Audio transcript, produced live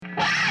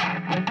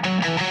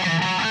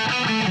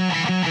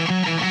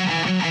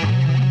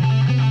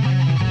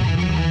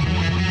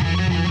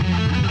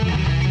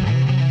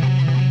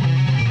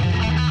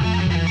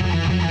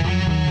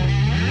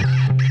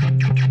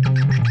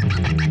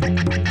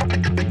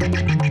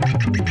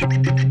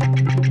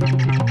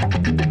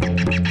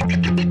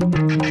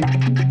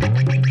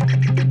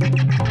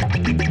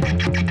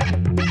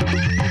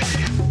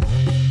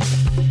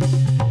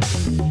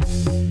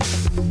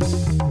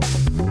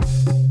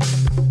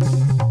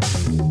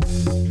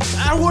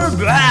And we're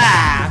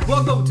back!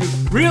 Welcome to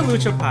Real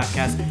Lucha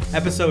Podcast,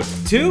 episode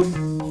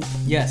 2?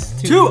 Yes,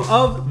 2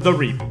 of the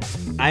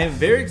reboot. I am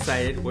very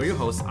excited. We're your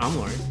hosts. I'm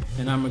Lauren.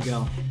 And I'm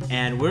Miguel.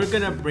 And we're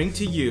going to bring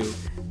to you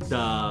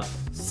the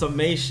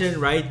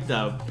summation, right?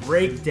 The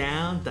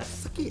breakdown, the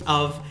sucky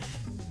of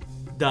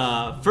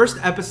the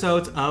first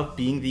episodes of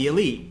Being the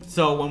Elite.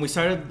 So when we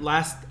started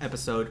last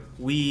episode,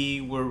 we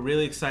were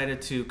really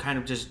excited to kind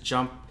of just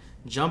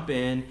jump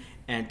in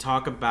and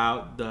talk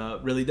about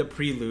the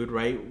prelude,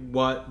 right?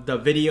 What the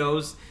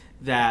videos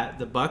that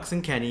the Bucks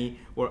and Kenny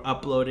were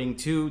uploading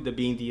to the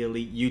Being the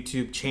Elite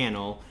YouTube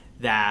channel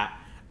that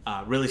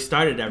really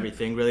started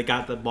everything, really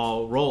got the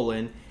ball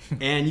rolling.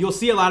 And you'll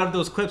see a lot of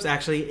those clips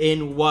actually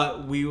in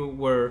what we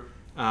were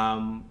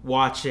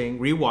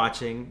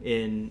rewatching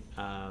in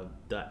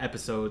the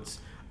episodes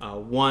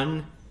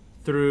 1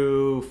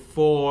 through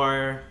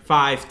 4,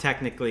 5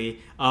 technically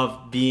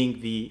of Being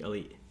the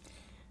Elite.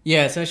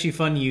 Yeah, it's actually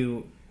fun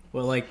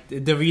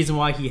the reason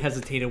why he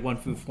hesitated 1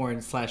 through 4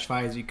 and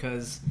 /5 is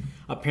because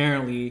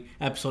apparently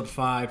episode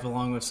 5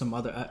 along with some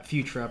other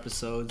future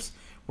episodes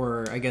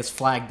were, I guess,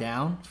 flagged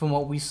down from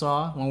what we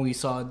saw when we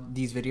saw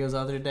these videos the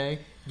other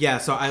day. Yeah,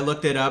 so I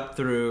looked it up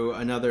through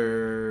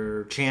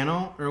another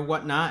channel or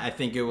whatnot. I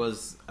think it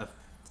was a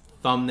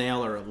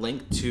thumbnail or a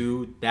link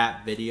to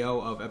that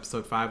video of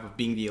episode 5 of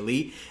Being the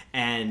Elite.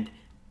 And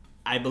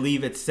I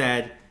believe it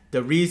said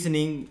the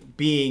reasoning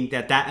being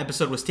that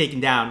episode was taken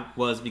down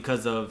was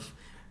because of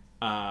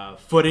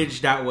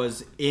footage that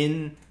was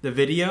in the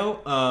video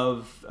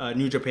of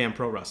New Japan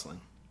Pro Wrestling,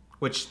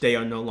 which they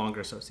are no longer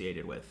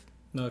associated with.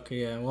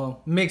 Okay, yeah,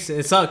 well,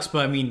 it sucks,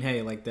 but I mean,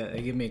 hey, like that,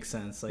 it makes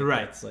sense. Like,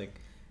 right. It's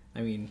like, I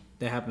mean,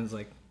 that happens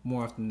like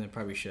more often than it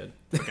probably should.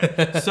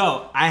 Okay.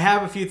 So I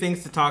have a few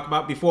things to talk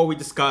about before we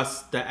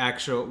discuss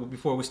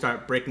before we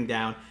start breaking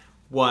down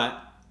what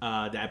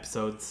the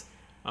episodes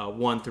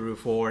 1 through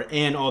 4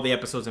 and all the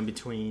episodes in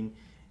between,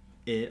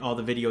 all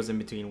the videos in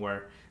between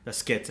were the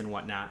skits and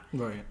whatnot.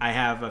 Right. I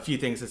have a few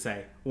things to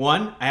say.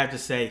 One, I have to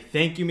say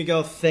thank you,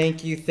 Miguel.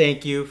 Thank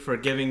you for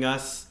giving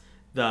us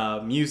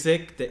the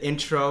music, the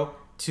intro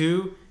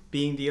to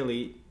Being the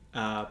Elite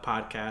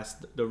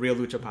podcast, the Real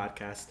Lucha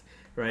podcast,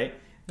 right?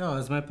 No,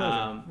 it's my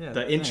pleasure.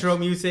 The intro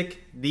music,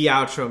 the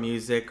outro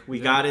music, we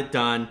got it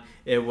done.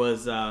 It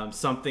was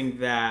something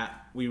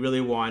that we really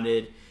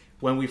wanted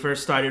when we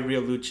first started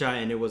Real Lucha,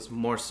 and it was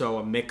more so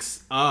a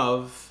mix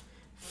of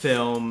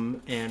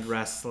film and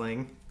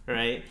wrestling,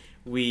 right?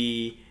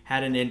 We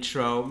had an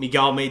intro.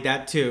 Miguel made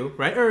that too,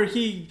 right? Or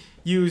he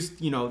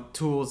used,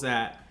 tools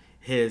at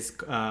his...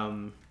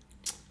 I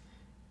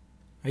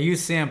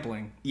used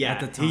sampling at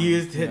the time. He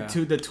used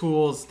the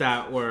tools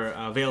that were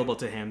available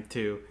to him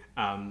to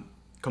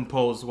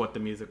compose what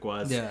the music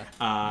was.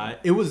 Yeah.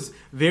 It was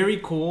very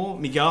cool.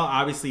 Miguel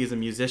obviously is a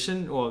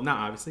musician. Well, not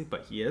obviously,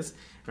 but he is,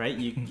 right?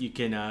 You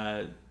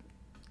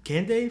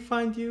can they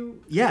find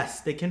you?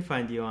 Yes, they can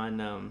find you on...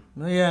 on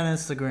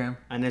Instagram.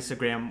 On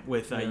Instagram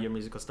with your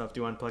musical stuff. Do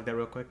you want to plug that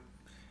real quick?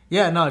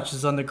 Yeah, no, it's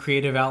just on the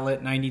Creative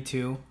Outlet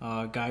 92.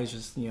 Guys,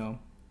 just,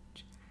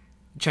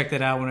 check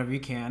that out whenever you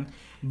can.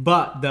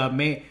 But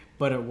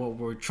what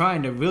we're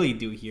trying to really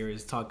do here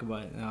is talk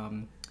about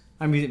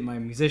my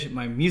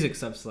music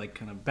stuff's like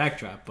kind of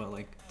backdrop, but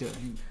like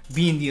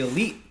Being the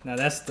Elite. Now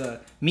that's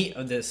the meat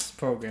of this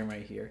program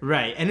right here.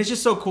 Right, and it's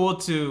just so cool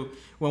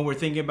when we're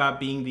thinking about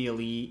Being the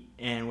Elite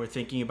and we're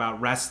thinking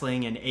about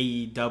wrestling and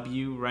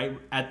AEW, right?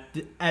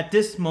 At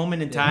this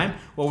moment in time,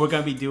 what we're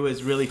gonna be doing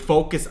is really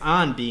focus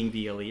on Being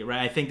the Elite,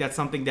 right? I think that's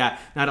something that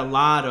not a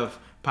lot of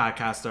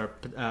podcasts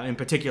in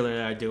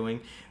particular are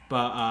doing.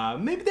 But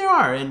maybe there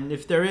are, and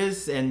if there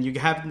is, and you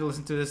happen to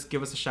listen to this,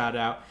 give us a shout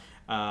out.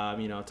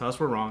 Tell us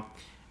we're wrong,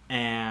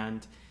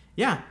 and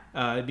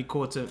it'd be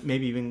cool to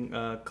maybe even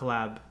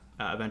collab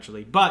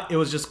eventually. But it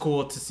was just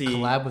cool to see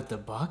collab with the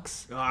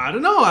Bucks. I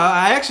don't know.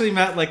 I actually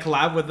met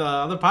collab with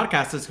other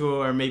podcasters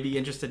who are maybe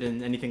interested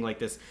in anything like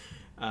this.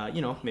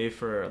 Maybe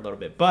for a little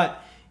bit,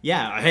 but.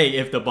 Yeah, hey,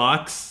 if the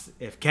Bucks,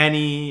 if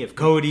Kenny, if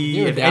Cody,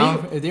 if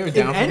they were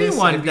down for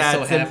anyone this, I'd be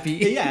so happy.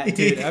 Yeah,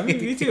 dude, I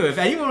mean, me too. If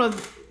anyone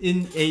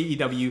in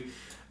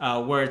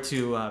AEW were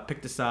to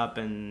pick this up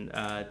and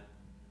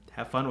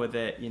have fun with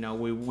it,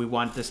 we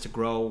want this to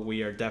grow.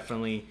 We are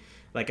definitely,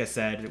 like I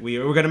said,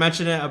 we're going to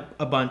mention it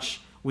a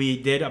bunch.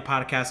 We did a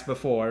podcast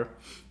before,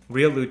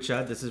 Real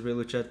Lucha. This is Real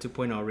Lucha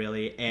 2.0,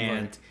 really.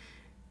 And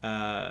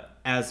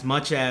as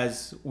much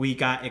as we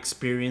got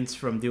experience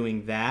from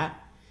doing that,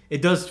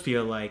 it does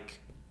feel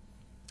like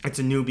it's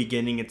a new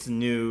beginning. It's a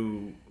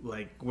new,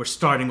 we're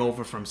starting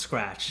over from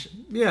scratch.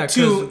 Yeah,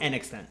 to an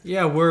extent.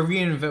 Yeah, we're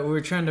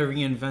trying to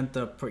reinvent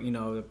the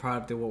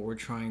product of what we're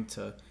trying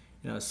to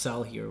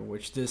sell here.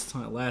 Which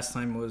last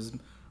time was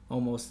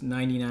almost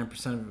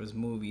 99% of it was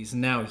movies.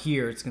 Now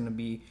here it's going to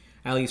be,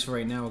 at least for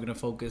right now, we're going to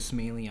focus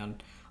mainly on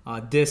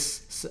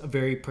this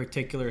very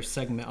particular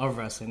segment of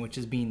wrestling, which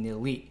is Being the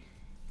Elite.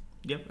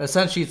 Yep.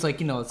 Essentially, it's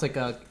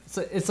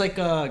like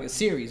a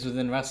series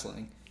within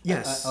wrestling.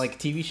 Yes. Like a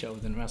TV show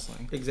within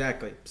wrestling.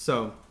 Exactly.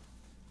 So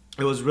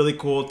it was really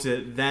cool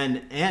to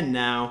then and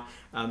now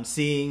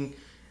seeing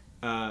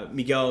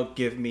Miguel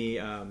give me,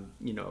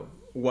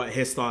 what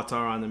his thoughts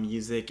are on the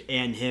music,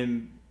 and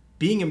him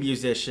being a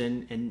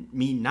musician and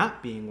me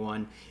not being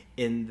one,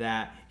 in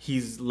that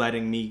he's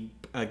letting me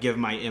give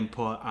my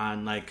input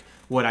on like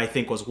what I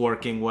think was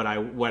working, what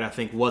I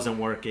think wasn't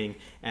working,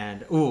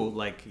 and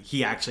like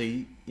he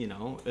actually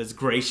is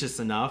gracious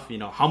enough,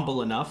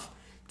 humble enough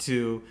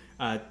to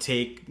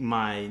take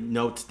my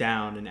notes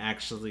down and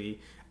actually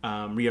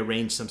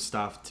rearrange some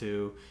stuff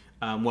to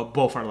what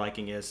both our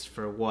liking is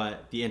for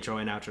what the intro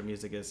and outro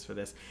music is for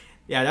this.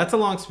 Yeah, that's a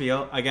long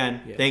spiel.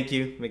 Again, Thank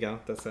you, Miguel.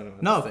 That's what I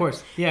want No, to of say.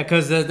 course. Yeah,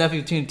 because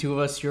definitely between the two of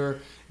us, you're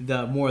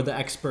the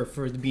expert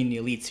for the Being the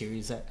Elite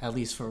series, at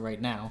least for right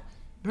now.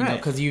 Right.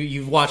 Because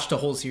you've watched the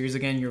whole series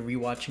again. You're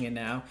rewatching it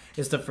now.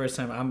 It's the first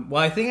time.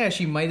 I think I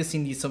actually might have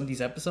seen some of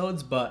these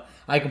episodes, but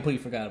I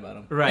completely forgot about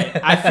them. Right.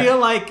 I feel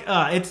like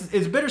it's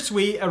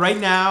bittersweet. Right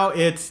now,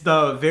 it's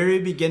the very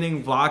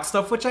beginning vlog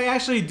stuff, which I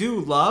actually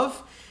do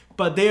love.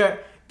 But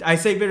I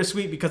say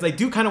bittersweet because I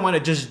do kind of want to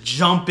just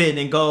jump in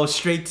and go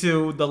straight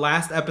to the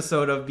last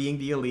episode of Being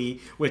the Elite,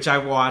 which I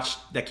watched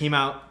that came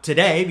out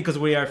today because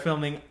we are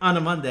filming on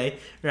a Monday,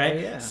 right? Oh,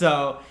 yeah.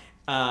 So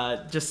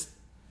just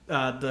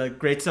the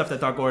great stuff that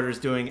Dark Order is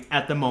doing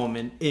at the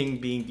moment in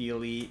Being the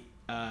Elite.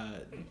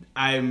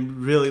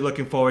 I'm really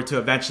looking forward to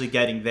eventually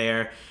getting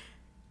there.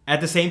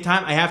 At the same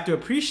time, I have to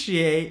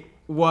appreciate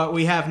what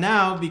we have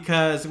now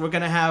because we're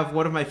going to have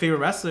one of my favorite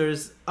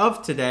wrestlers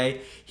of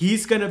today.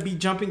 He's going to be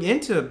jumping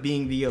into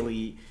Being the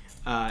Elite.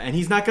 And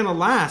he's not going to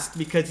last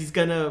because he's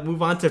going to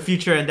move on to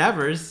future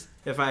endeavors,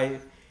 and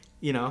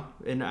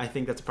I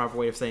think that's a proper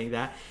way of saying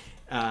that.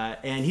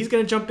 And he's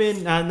going to jump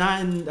in, not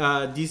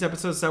in these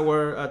episodes that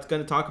we're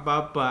going to talk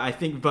about, but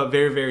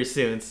very, very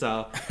soon.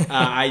 So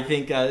I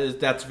think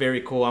that's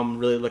very cool. I'm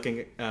really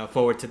looking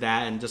forward to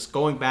that, and just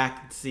going back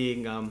and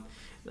seeing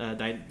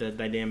the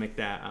dynamic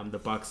that the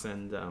Bucks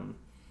and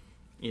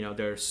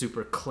their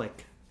super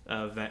click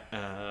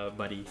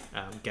buddy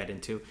get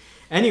into.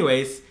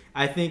 Anyways,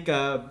 I think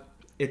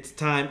it's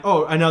time.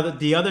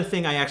 The other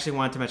thing I actually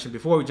wanted to mention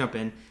before we jump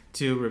in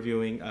to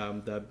reviewing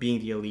the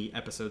Being the Elite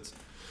episodes,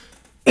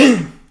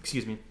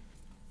 excuse me,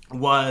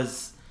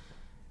 was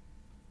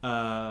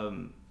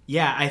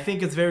I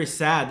think it's very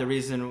sad. The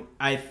reason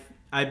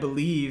I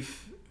believe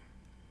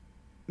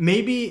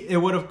maybe it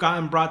would have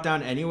gotten brought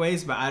down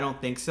anyways, but I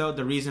don't think so.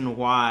 The reason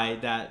why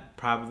that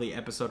probably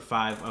episode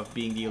 5 of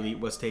Being the Elite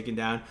was taken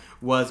down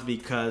was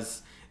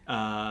because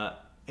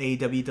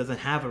AEW doesn't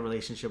have a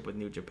relationship with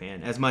New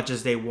Japan as much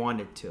as they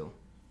wanted to,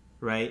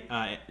 right?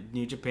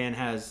 New Japan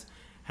has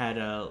had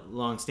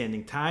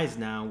long-standing ties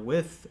now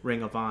with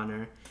Ring of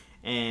Honor,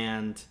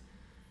 and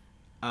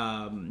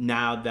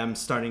now them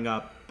starting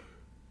up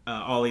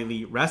All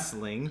Elite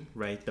Wrestling,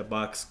 right? The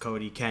Bucks,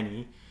 Cody,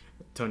 Kenny,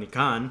 Tony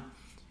Khan.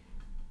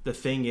 The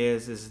thing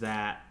is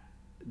that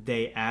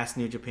they asked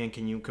New Japan,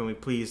 can we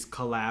please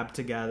collab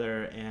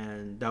together?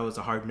 And that was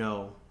a hard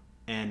no.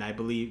 And I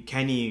believe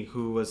Kenny,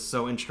 who was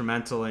so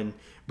instrumental in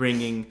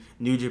bringing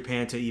New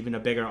Japan to even a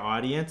bigger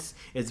audience,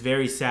 is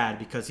very sad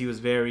because he was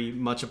very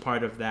much a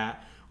part of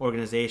that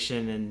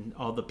organization and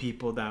all the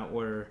people that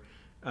were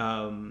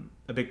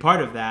a big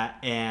part of that.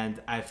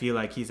 And I feel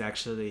like he's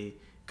actually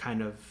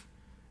kind of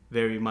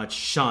very much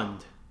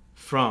shunned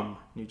from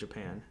New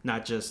Japan.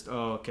 Not just,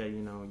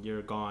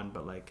 you're gone,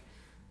 but like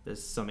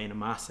there's some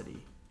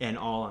animosity and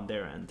all on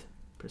their end,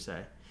 per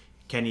se.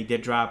 Kenny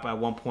did drop at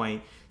one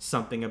point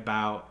something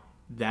about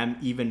them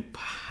even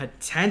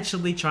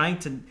potentially trying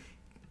to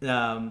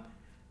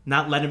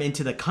not let him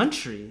into the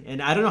country.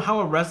 And I don't know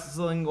how a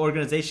wrestling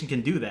organization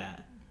can do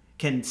that.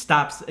 Can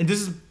stop. And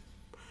this is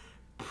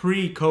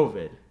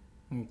pre-COVID.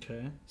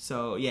 Okay.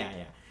 So, yeah.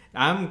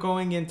 I'm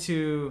going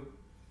into...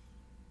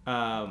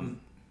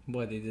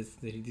 What, did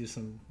he do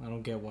some... I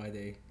don't get why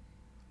they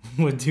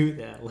would do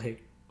that.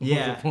 Like, what's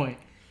the point?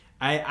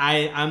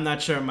 I'm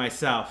not sure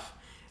myself.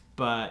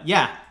 But,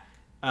 yeah.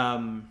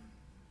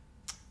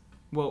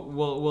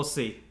 We'll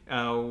see.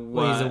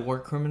 Wait, he's a war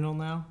criminal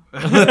now?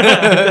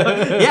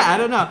 Yeah, I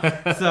don't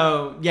know.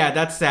 So, yeah,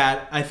 that's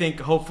sad. I think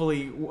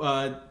hopefully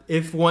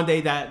if one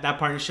day that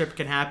partnership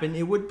can happen,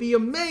 it would be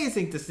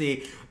amazing to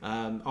see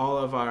all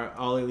of our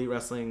All Elite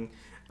Wrestling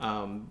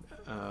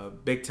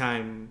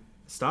big-time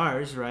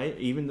stars, right?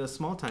 Even the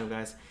small-time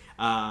guys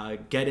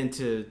get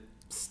into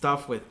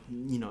stuff with,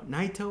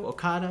 Naito,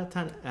 Okada,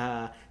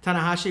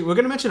 Tanahashi. We're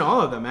going to mention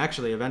all of them,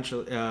 actually,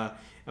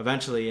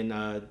 eventually in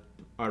our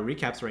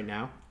recaps right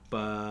now.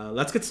 But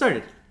let's get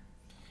started.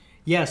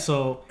 Yeah,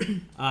 so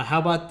how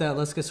about that?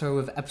 Let's get started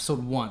with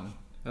episode 1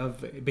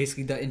 of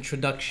basically the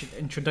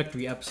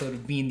introductory episode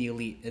of Being the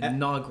Elite, an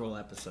inaugural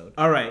episode.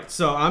 All right,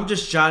 so I'm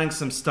just jotting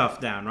some stuff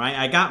down, right?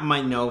 I got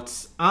my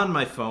notes on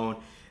my phone.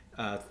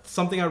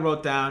 Something I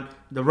wrote down.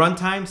 The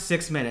runtime,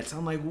 6 minutes.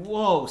 I'm like,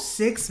 whoa,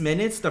 6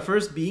 minutes? The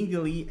first Being the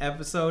Elite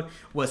episode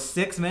was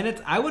 6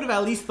 minutes? I would have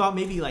at least thought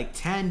maybe like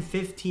 10,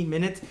 15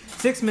 minutes.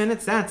 6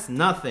 minutes, that's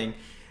nothing.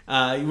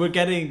 We're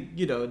getting,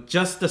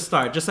 just the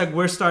start. Just like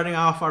we're starting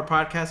off our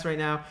podcast right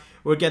now,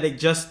 we're getting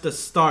just the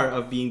start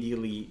of Being the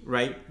Elite,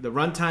 right? The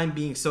runtime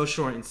being so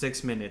short in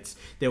 6 minutes.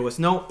 There was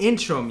no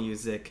intro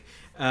music.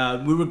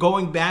 We were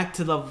going back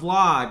to the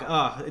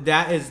vlog.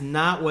 That is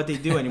not what they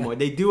do anymore.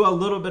 They do a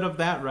little bit of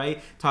that, right?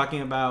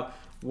 Talking about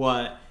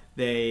what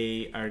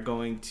they are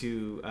going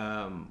to,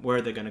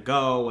 where they're going to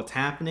go, what's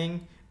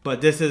happening.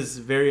 But this is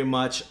very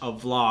much a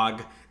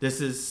vlog.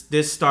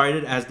 This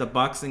started as the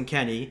Bucks and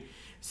Kenny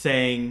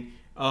saying,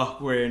 "Oh,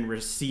 we're in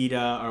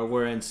Reseda, or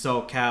we're in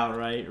SoCal,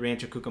 right?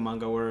 Rancho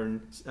Cucamonga. We're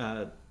in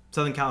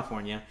Southern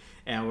California,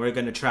 and we're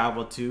going to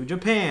travel to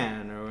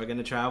Japan, or we're going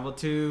to travel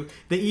to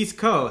the East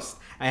Coast."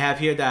 I have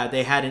here that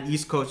they had an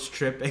East Coast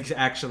trip,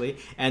 actually,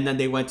 and then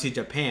they went to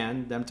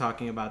Japan, them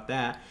talking about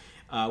that,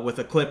 with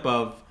a clip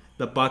of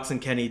the Bucks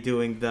and Kenny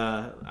doing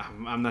the...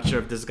 I'm not sure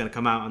if this is going to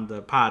come out on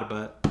the pod,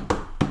 but...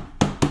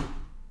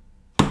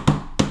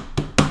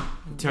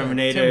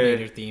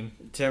 Terminator theme.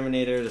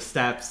 Terminator, the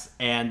steps,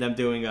 and them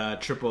doing a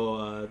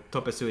triple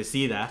tope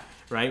suicida,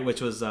 right?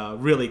 Which was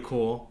really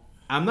cool.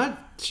 I'm not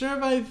sure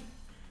if I've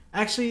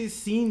actually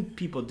seen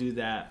people do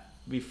that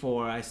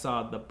before. I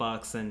saw the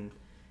Bucks and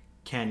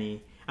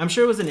Kenny. I'm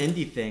sure it was an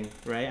indie thing,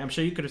 right? I'm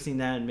sure you could have seen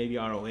that in maybe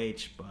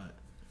ROH, but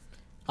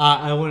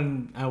I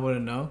wouldn't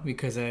know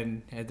because I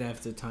didn't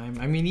have the time.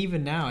 I mean,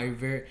 even now, I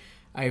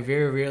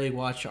very rarely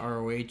watch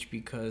ROH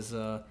because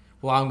I'm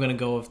gonna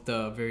go with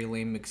the very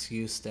lame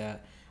excuse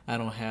that I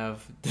don't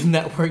have the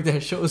network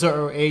that shows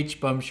ROH,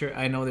 but I'm sure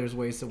I know there's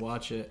ways to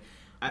watch it.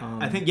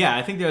 I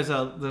think there's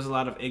a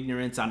lot of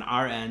ignorance on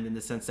our end in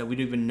the sense that we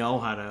don't even know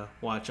how to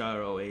watch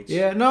ROH.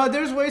 Yeah, no,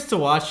 there's ways to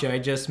watch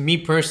it. Me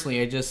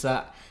personally,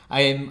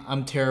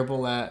 I'm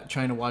terrible at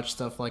trying to watch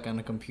stuff like on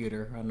a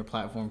computer, on a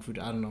platform.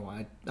 I don't know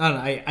why.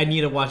 I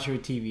need to watch it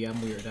with TV. I'm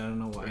weird. I don't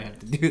know why I have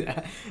to do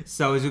that.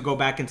 So as we go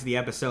back into the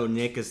episode,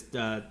 Nick is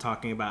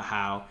talking about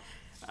how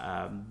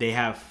they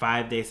have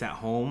 5 days at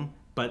home,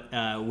 but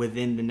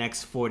within the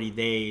next 40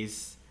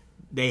 days,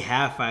 they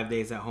have 5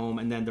 days at home,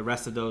 and then the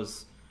rest of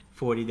those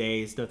 40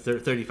 days, the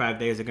 35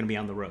 days are going to be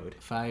on the road.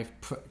 5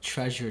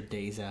 treasure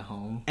days at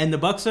home. And the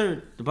Bucks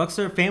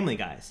are family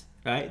guys,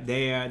 right?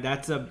 They are.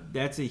 That's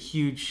a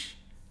huge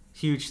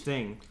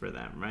thing for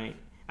them, right?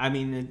 I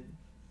mean,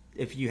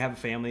 if you have a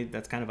family,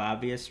 that's kind of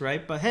obvious,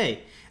 right? But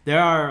hey,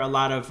 there are a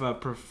lot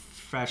of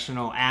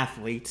professional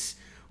athletes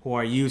who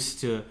are used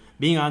to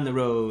being on the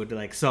road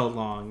like so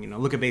long.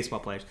 Look at baseball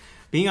players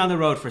being on the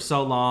road for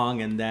so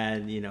long, and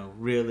then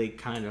really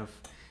kind of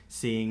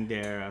seeing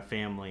their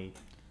family,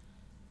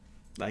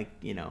 like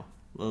a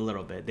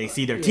little bit. They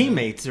see their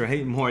teammates,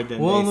 right, more than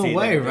well, they in see a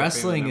way, their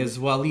wrestling family is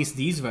at least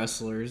these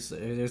wrestlers.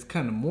 There's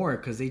kind of more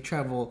because they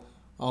travel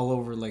all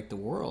over like the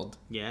world.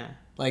 Yeah.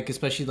 Like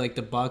especially like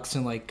the Bucks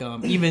and like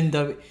even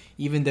though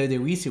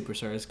they're we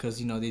superstars because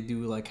they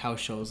do like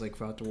house shows like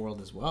throughout the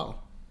world as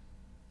well.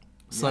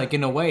 So like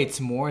in a way, it's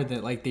more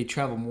than like they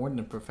travel more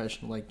than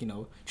professional, like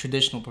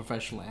traditional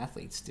professional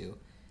athletes do.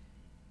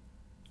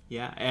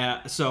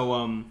 Yeah.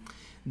 So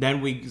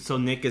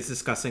Nick is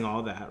discussing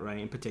all that, right,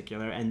 in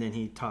particular, and then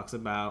he talks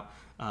about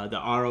the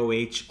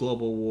ROH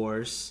Global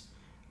Wars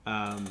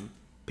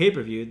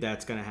pay-per-view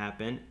that's going to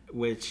happen,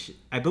 which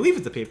I believe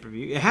is a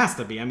pay-per-view. It has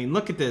to be. I mean,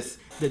 look at this.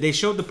 They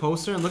showed the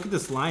poster, and look at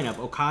this lineup.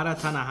 Okada,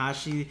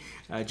 Tanahashi,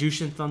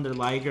 Jushin Thunder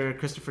Liger,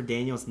 Christopher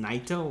Daniels,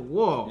 Naito.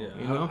 Whoa.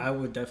 Yeah, I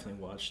would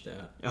definitely watch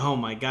that. Oh,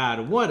 my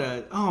God. What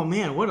a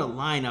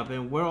lineup.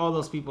 And where all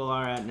those people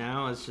are at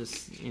now is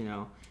just,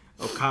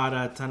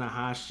 Okada,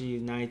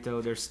 Tanahashi,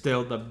 Naito. They're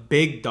still the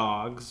big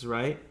dogs,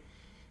 right,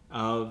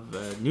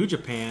 of New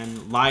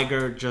Japan.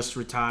 Liger just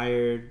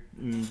retired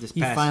this past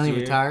year. He finally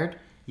retired?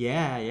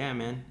 Yeah,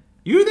 man.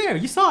 You were there.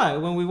 You saw it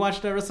when we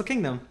watched Wrestle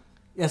Kingdom.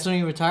 That's when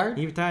he retired?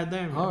 He retired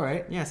there, man. All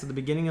right. Yeah, so the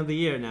beginning of the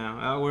year now.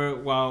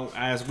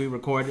 As we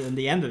record in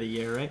the end of the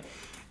year, right?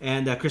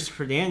 And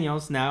Christopher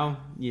Daniels now,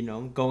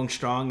 going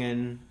strong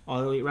in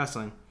All Elite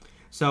Wrestling.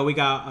 So we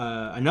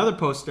got another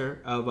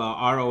poster of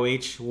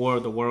ROH War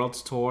of the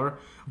Worlds tour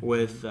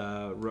with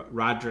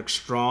Roderick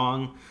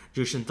Strong,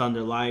 Jushin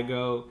Thunder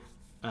Liger,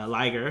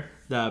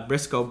 the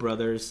Briscoe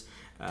brothers,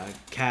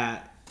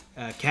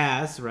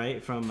 Kaz,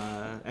 right, from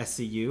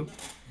SCU,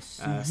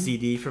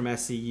 CD from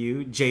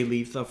SCU, Jay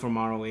Lethal from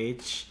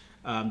ROH,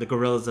 the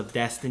Gorillas of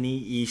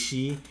Destiny,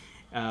 Ishii,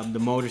 the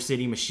Motor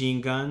City Machine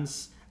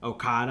Guns,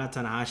 Okada,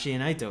 Tanahashi,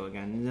 and Naito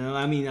again.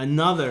 I mean,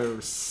 another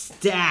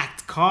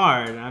stacked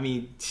card. I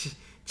mean,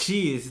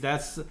 geez,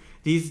 this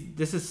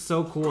is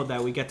so cool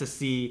that we get to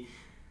see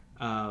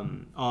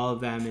all of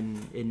them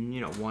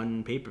in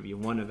one pay-per-view,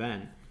 one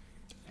event.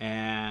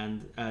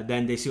 And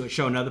then they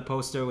show another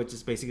poster, which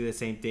is basically the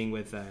same thing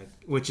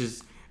which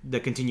is the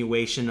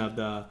continuation of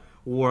the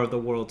War of the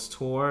Worlds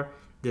tour.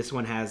 This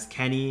one has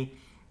Kenny.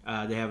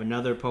 They have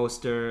another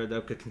poster,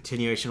 the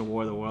continuation of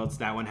War of the Worlds.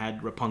 That one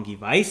had Roppongi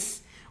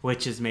Vice,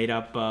 which is made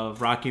up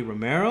of Rocky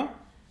Romero,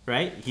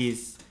 right?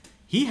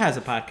 He has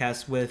a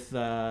podcast with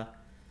the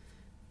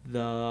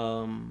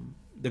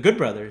Good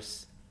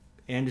Brothers,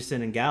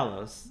 Anderson and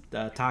Gallows,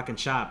 Talking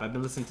Shop. I've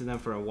been listening to them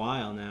for a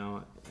while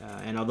now.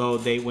 And although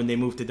when they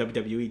moved to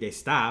WWE, they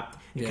stopped.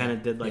 They kind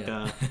of did like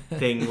a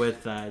thing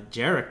with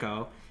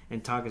Jericho.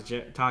 and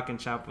talking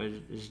shop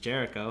with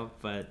Jericho,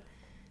 but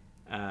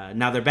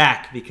now they're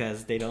back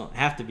because they don't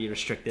have to be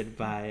restricted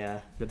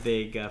by the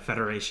big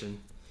federation.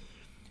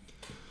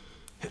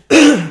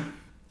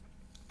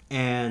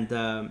 And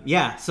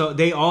so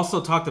they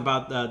also talked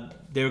about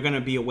they were going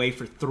to be away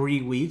for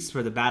 3 weeks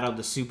for the Battle of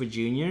the Super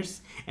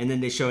Juniors, and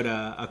then they showed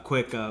a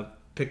quick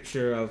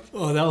picture of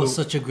that was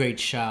such a great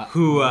shot.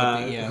 Who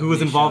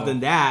was involved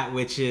in that,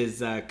 which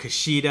is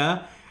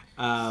Kushida,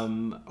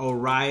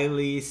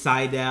 O'Reilly,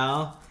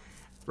 Seidel,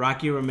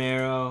 Rocky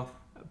Romero,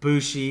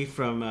 Bushi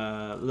from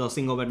Los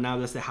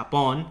Ingobernables de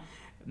Japón,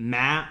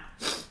 Matt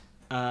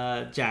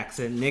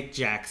Jackson, Nick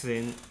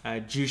Jackson,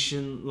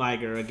 Jushin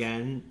Liger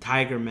again,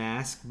 Tiger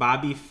Mask,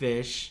 Bobby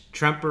Fish,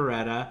 Trent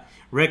Beretta,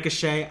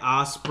 Ricochet,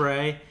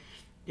 Ospreay.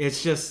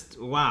 It's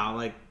just wow,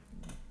 like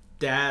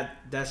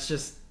that's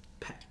just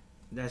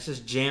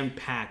jam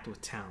packed with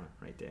talent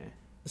right there.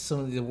 Some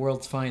of the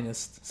world's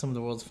finest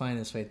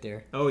right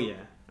there. Oh yeah.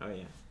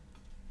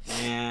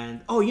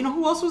 And you know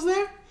who else was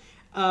there?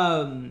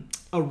 A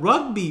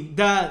rugby.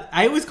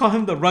 I always call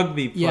him the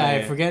rugby player. Yeah,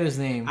 I forget his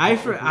name. I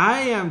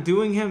am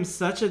doing him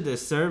such a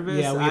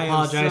disservice. Yeah, we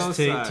apologize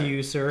to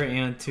you, sir,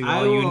 and to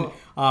all you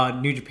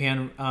New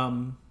Japan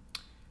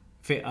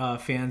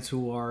fans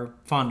who are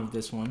fond of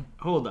this one.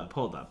 Hold up.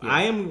 Yeah.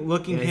 I am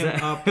looking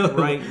him up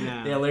right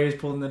now. Yeah, Larry's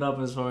pulling it up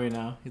as well right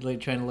now. He's like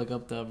trying to look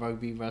up the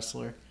rugby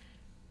wrestler.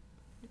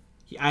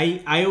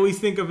 I always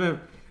think of him,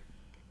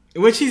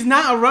 which he's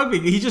not a rugby.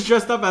 He just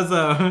dressed up as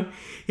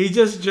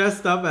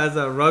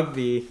a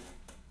rugby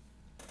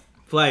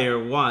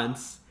player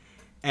once,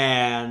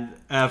 and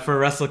for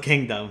Wrestle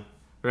Kingdom,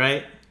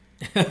 right?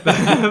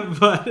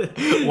 but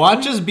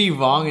watch us be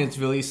wrong, and it's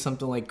really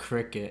something like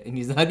cricket, and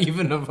he's not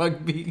even a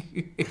rugby.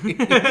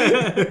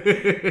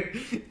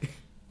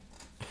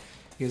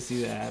 You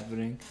see that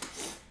happening.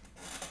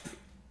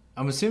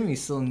 I'm assuming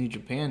he's still in New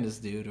Japan, this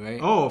dude, right?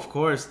 Oh, of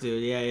course,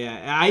 dude.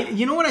 Yeah.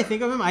 You know what I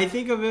think of him? I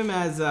think of him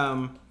as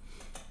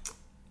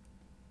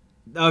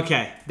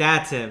okay,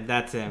 that's him.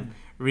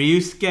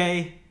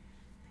 Ryusuke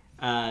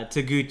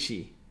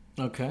Taguchi.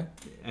 Okay.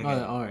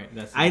 All right.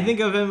 I think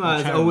of him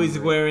as always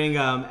wearing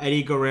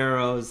Eddie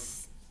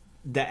Guerrero's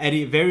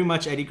very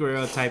much Eddie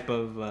Guerrero type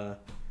of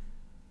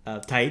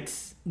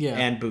tights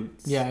and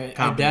boots.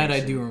 Yeah, that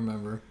I do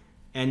remember.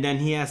 And then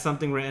he has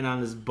something written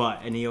on his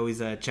butt, and he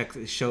always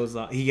shows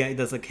off. He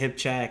does like hip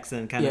checks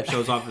and kind of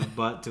shows off his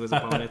butt to his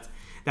opponents.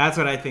 That's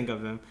what I think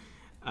of him.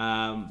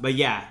 But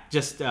yeah,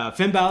 just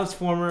Finn Balor's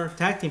former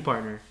tag team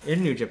partner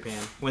in New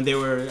Japan when they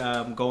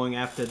were going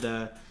after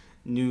the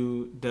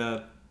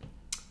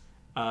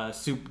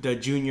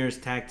juniors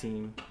tag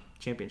team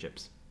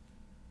championships.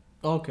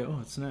 Okay,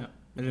 it's not.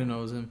 I didn't know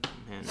it was him.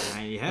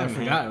 I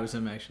forgot it was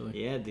him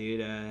actually. Yeah,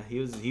 dude.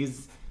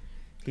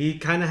 He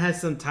kind of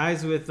has some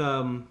ties with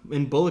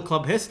in Bullet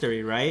Club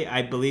history, right?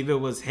 I believe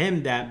it was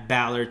him that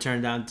Balor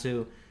turned down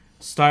to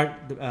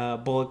start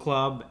Bullet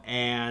Club,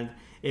 and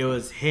it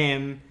was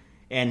him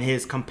and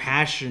his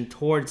compassion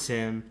towards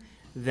him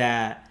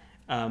that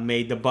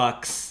made the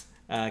Bucks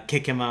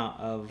kick him out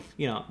of,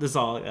 this is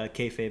all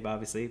kayfabe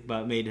obviously,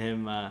 but made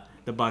him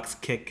the Bucks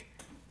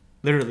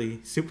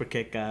literally super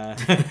kick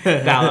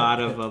Balor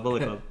out of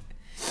Bullet Club.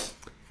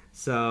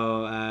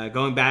 So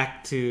going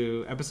back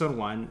to episode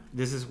 1,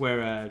 this is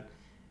where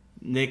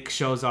Nick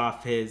shows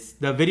off the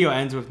video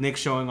ends with Nick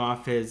showing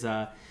off his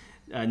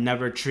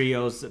Never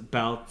Trios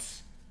belt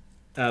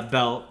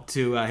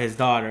to his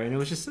daughter, and it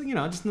was just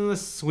just another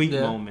sweet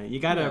moment. You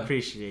gotta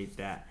appreciate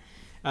that.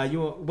 You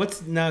want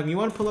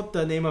to pull up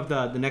the name of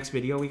the next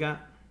video we got?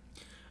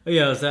 Oh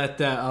yeah, was that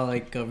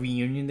like a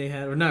reunion they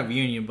had, or not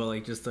reunion, but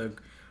like just a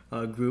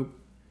group.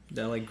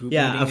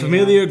 A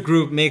familiar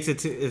group makes it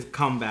to its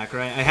comeback,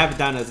 right? I have it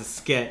down as a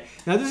skit.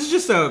 Now, this is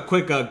just a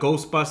quick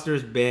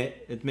Ghostbusters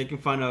bit. It's making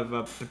fun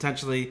of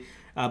potentially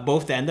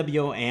both the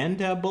NWO and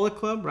Bullet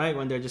Club, right?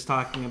 When they're just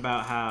talking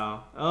about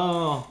how,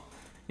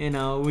 we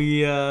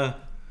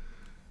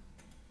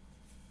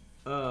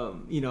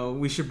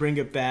should bring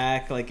it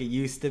back like it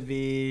used to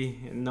be.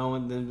 And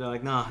they're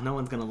like, no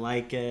one's going to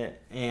like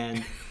it.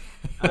 And,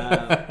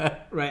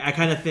 right, I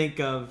kind of think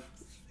of,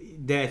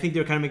 I think they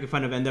were kind of making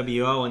fun of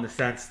NWO in the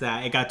sense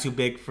that it got too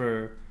big,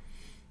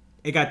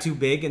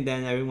 and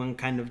then everyone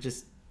kind of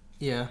just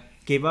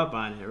gave up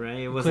on it, right?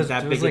 It wasn't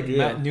that big a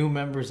deal. New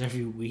members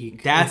every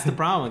week. That's the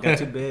problem. It got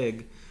too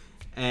big,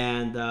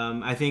 and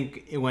I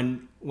think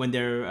when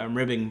they're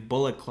ribbing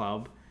Bullet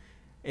Club,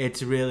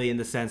 it's really in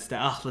the sense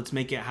that let's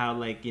make it how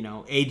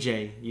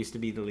AJ used to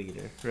be the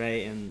leader,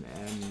 right? And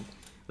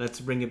let's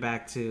bring it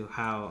back to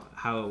how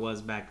it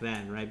was back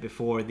then, right?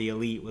 Before the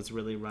Elite was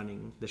really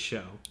running the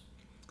show.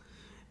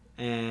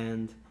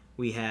 And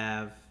we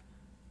have,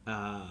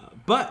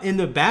 but in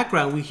the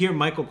background, we hear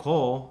Michael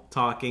Cole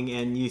talking,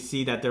 and you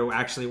see that they're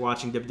actually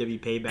watching WWE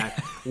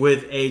Payback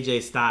with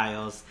AJ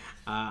Styles,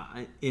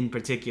 in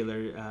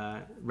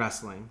particular,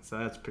 wrestling. So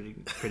that's pretty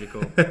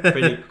cool.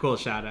 Pretty cool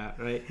shout out,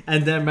 right?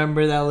 And then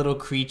remember that little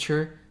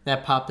creature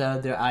that popped out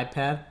of their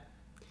iPad?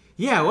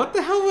 Yeah, what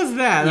the hell was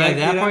that? Yeah,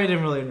 that part I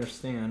didn't really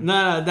understand.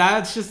 No,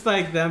 that's just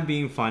like them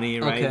being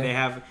funny, right? Okay. They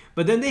have,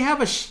 But then they have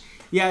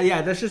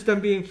yeah, that's just them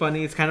being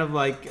funny. It's kind of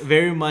like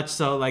very much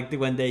so like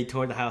when they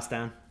tore the house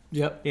down.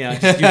 Yep. Yeah,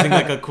 just using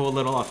like a cool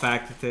little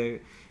effect to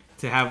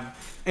have.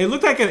 It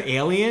looked like an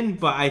alien,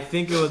 but I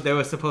think they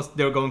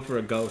were going for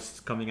a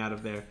ghost coming out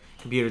of their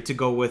computer to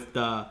go with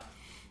the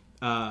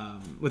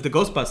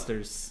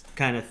Ghostbusters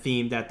kind of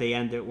theme that they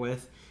ended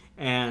with,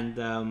 and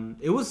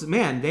it was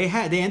they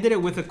ended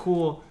it with a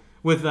cool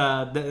with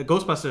the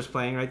Ghostbusters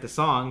playing the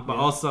song, but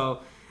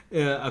also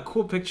a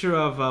cool picture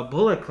of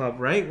Bullet Club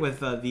with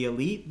the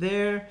Elite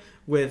there.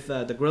 With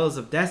the Gorillas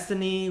of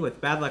Destiny,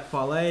 with Bad Luck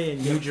Fale and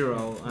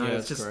Yujiro.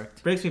 That's it just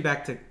correct. Brings me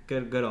back to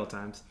good old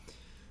times.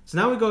 So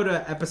now we go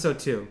to episode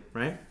 2,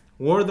 right?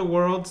 War of the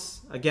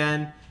Worlds,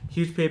 again,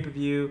 huge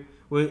pay-per-view.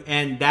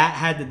 And that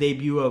had the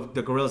debut of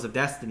the Gorillas of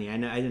Destiny. I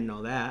didn't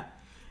know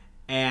that.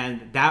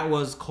 And that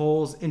was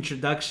Cole's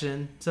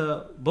introduction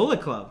to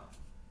Bullet Club.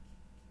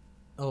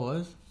 Oh, it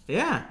was?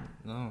 Yeah.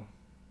 No.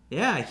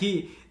 Yeah,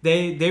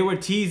 they were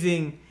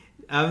teasing,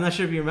 I'm not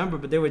sure if you remember,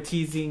 but they were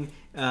teasing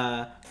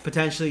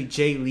potentially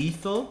Jay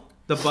Lethal,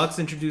 the Bucks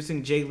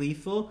introducing Jay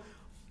Lethal,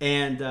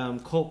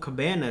 and Colt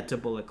Cabana to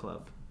Bullet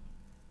Club.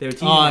 They were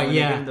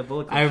teasing the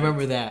Bullet Club. I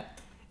remember that.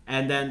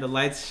 And then the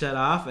lights shut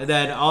off, and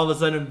then all of a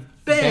sudden,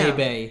 bam!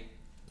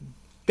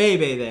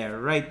 Bebe there,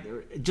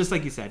 right? Just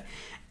like you said.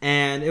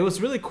 And it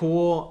was really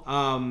cool.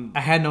 I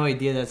had no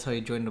idea that's how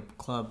you joined the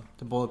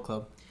Bullet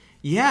Club.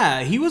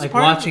 Yeah, he was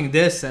watching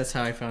this. That's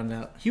how I found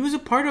out. He was a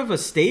part of a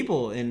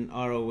stable in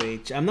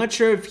ROH. I'm not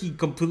sure if he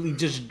completely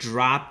just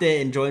dropped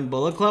it and joined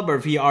Bullet Club, or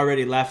if he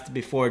already left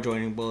before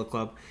joining Bullet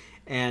Club.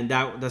 And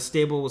the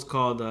stable was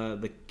called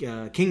the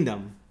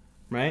Kingdom,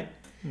 right?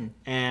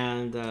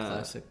 And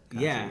classic,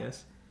 yeah, I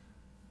guess.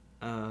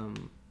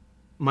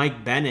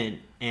 Mike Bennett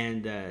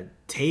and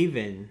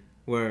Taven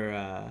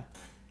were.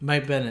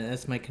 Mike Bennett,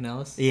 that's Mike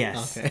Kanellis?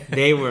 Yes. Okay.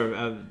 They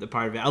were the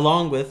part of it,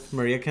 along with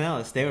Maria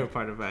Kanellis. They were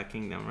part of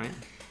Kingdom, right?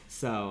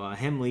 So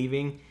him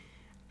leaving,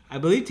 I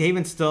believe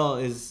Taven still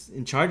is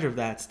in charge of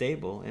that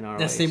stable in ROH.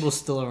 That stable's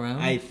still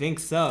around? I think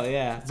so,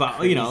 yeah. That's but,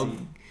 crazy.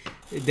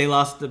 They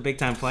lost the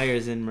big-time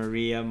players in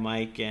Maria,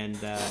 Mike, and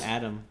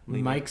Adam.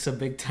 Leaving. Mike's a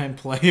big-time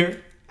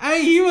player? I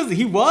mean,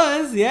 he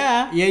was,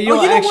 yeah. Yeah, you know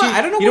what?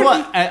 I don't know. You know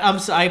what?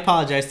 I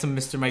apologize to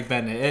Mr. Mike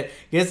Bennett.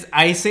 Yes,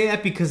 I say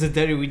that because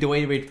the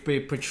way they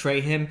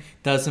portray him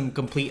does him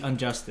complete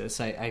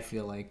injustice. I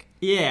feel like.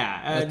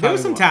 Yeah, there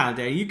was some talent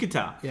there. You could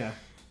tell. Yeah.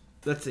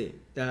 Let's see.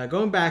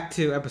 Going back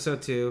to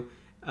episode 2,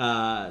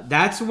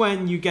 that's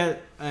when you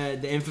get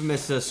the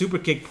infamous super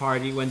kick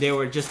party when they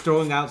were just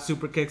throwing out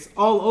super kicks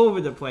all over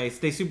the place.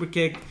 They super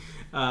kicked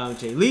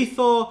Jay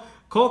Lethal,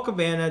 Colt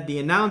Cabana, the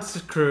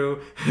announcer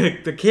crew,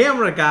 the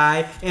camera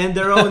guy, and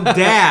their own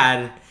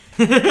dad.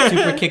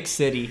 Super Kick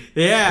City.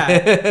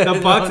 Yeah, the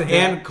Bucks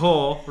and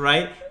Cole,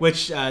 right?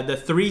 Which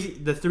the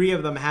three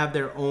of them have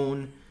their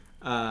own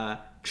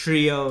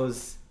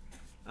trio's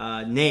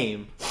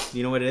name. Do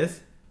you know what it is?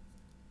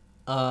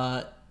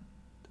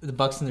 The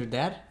Bucks and their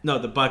dad? No,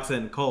 the Bucks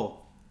and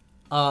Cole.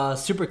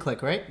 Super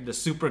Click, right? The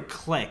Super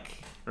Click.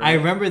 Right? I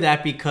remember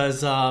that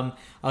because of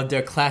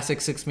their classic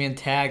 6-man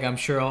tag. I'm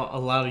sure a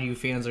lot of you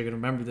fans are going to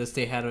remember this.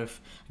 They had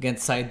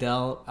against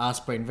Seidel,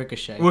 Ospreay, and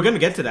Ricochet. We're going to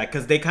get to that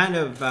because they kind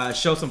of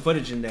show some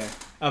footage in there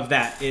of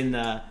that in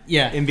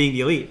Being the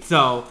Elite.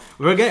 So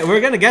we're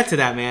going to get to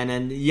that, man.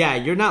 And yeah,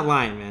 you're not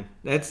lying, man.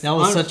 That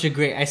was such a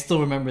great. I still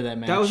remember that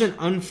match. That was an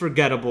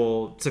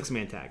unforgettable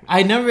 6-man tag.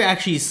 I never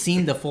actually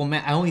seen the full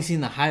match. I only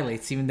seen the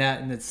highlights. Even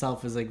that in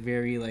itself is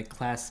very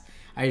class.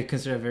 I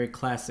consider a very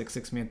classic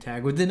 6-man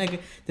tag. Didn't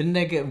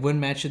that get win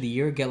match of the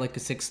year? Get a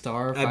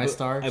 6-star,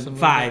 5-star, 5,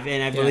 like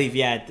and I believe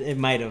it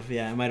might have.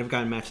 Yeah, it might have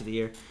gotten match of the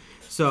year.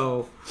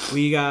 So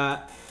we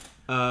got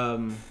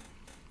Adam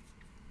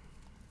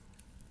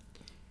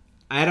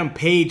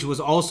Page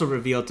was also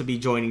revealed to be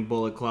joining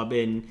Bullet Club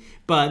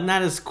but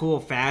not as cool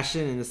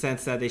fashion in the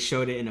sense that they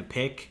showed it in a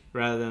pic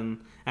rather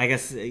than I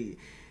guess.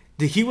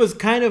 He was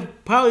kind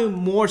of probably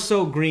more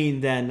so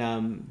green than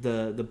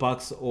the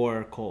Bucks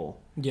or Cole.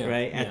 Yeah,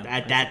 right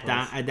at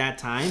that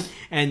time,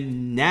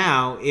 and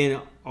now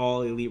in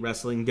All Elite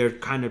Wrestling,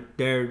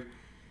 they're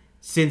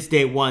since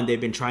day one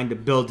they've been trying to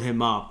build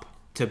him up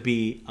to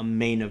be a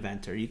main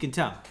eventer. You can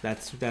tell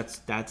that's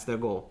their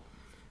goal.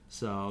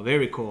 So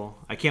very cool.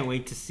 I can't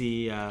wait to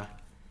see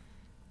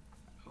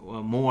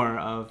more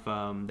of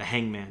the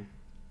Hangman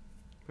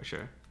for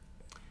sure.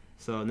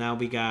 So now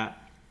we got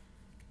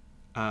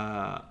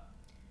a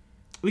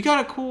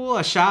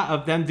cool shot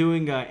of them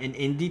doing an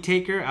indie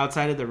taker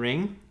outside of the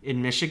ring in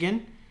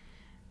Michigan,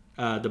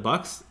 the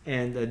Bucks.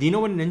 And do you know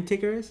what an indie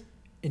taker is?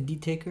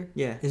 Indie taker?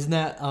 Yeah. Isn't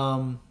that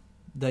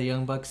the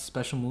Young Bucks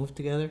special move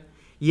together?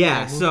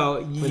 Yeah.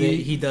 So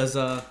he does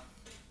a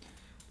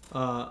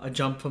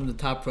jump from the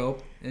top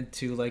rope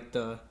into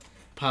the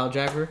pile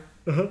driver.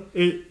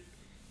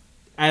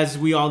 As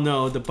we all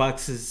know, the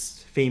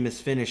Bucks' famous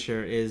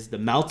finisher is the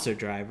Meltzer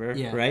driver,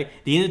 right?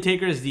 The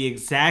Undertaker is the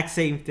exact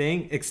same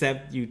thing,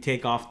 except you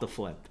take off the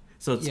flip.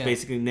 So it's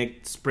basically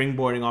Nick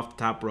springboarding off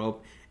the top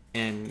rope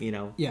and,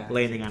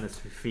 landing on his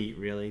feet,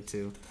 really,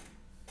 to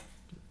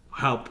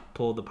help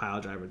pull the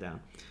pile driver down.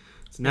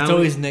 So It's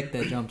always Nick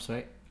that jumps,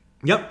 right?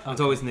 Yep, it's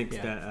Okay, always Nick.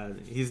 yeah. That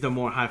he's the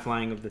more high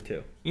flying of the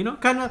two. You know,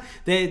 kind of.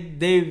 They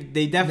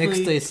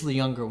definitely. Nick's the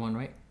younger one,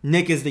 right?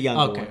 Nick is the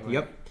younger Okay, one. right.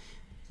 Yep.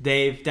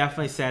 They've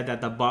definitely said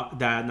that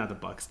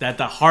that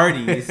the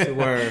Hardys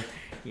were,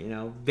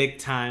 big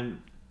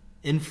time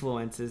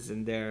influences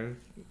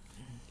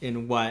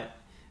in what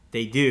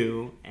they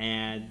do,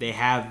 and they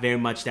have very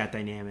much that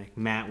dynamic.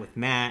 Matt with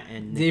Matt,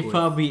 and Nick They with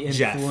probably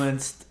Jeff.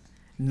 influenced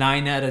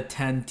 9 out of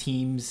 10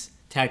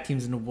 tag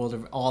teams in the world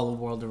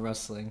of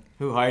wrestling.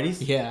 Who,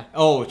 Hardys? Yeah.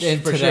 Oh,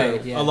 And for today,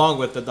 sure. yeah. Along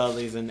with the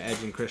Dudleys and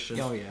Edge and Christian.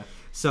 Oh yeah.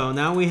 So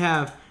now we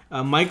have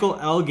Michael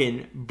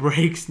Elgin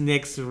breaks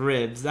Nick's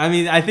ribs. I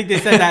mean, I think they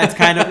said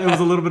that it was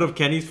a little bit of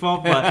Kenny's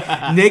fault,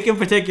 but Nick in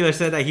particular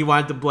said that he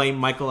wanted to blame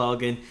Michael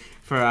Elgin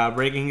for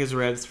breaking his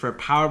ribs, for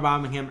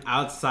powerbombing him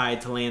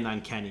outside to land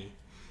on Kenny.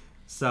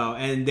 So,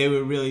 and they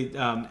were really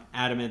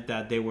adamant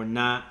that they were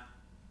not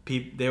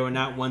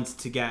ones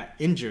to get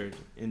injured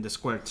in the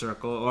squared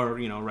circle or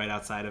right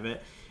outside of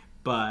it,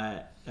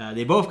 but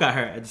they both got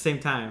hurt at the same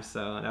time.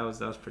 So that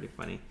was pretty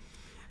funny.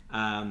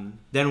 Then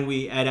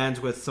it ends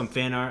with some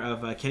fan art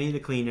of Kenny the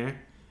Cleaner,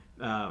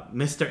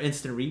 Mr.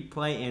 Instant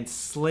Replay, and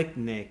Slick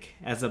Nick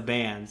as a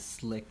band.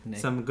 Slick Nick.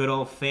 Some good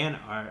old fan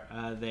art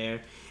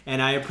there,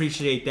 and I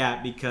appreciate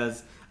that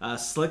because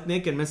Slick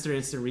Nick and Mr.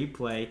 Instant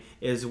Replay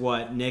is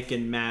what Nick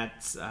and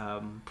Matt's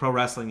pro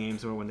wrestling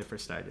names were when they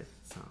first started.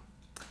 So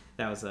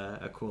that was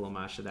a cool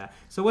homage to that.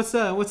 So what's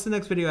the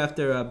next video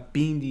after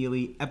Being the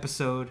Elite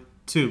episode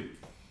 2?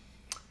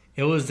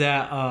 It was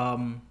that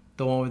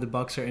the one where the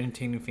Bucks are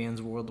entertaining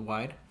fans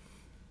worldwide.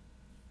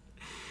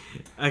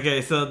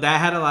 Okay, so that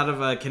had a lot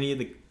of Kenny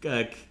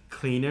the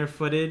Cleaner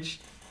footage,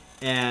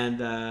 and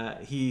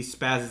he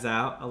spazzes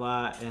out a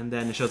lot, and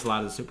then it shows a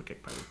lot of the super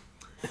kick party.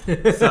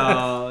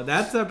 So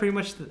that's pretty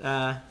much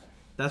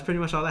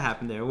all that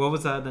happened there. What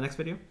was the next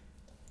video?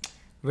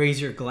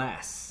 Raise your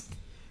glass.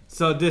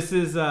 So this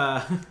is made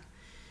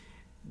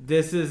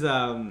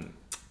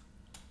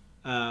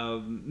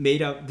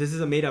up. This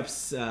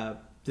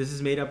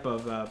is made up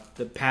of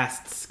the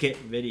past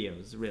skit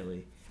videos.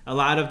 Really, a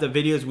lot of the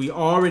videos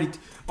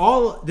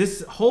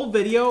this whole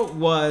video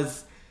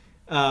was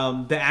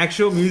the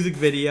actual music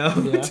video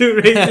to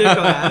Raise Your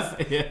Glass,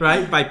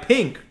 right, by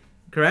Pink.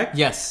 Correct?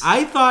 Yes.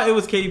 I thought it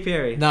was Katy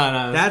Perry.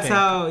 No. That's Pink.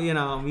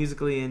 How,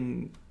 musically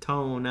in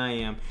tone I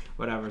am.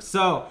 Whatever.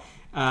 So,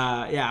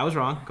 I was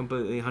wrong.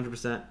 Completely,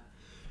 100%.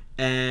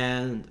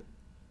 And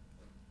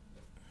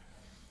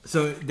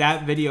so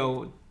that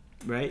video,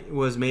 right,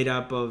 was made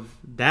up of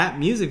that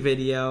music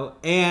video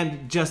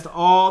and just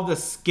all the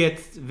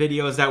skits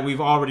videos that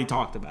we've already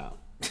talked about,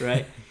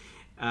 right?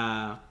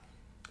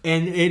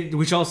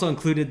 Which also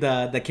included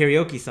the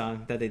karaoke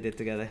song that they did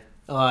together.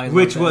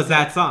 Which was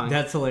that song.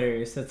 That's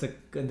hilarious.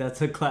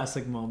 That's a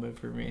classic moment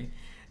for me.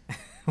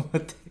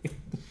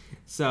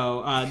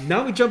 So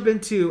now we jump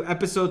into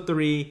episode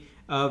 3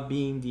 of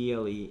Being the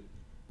Elite.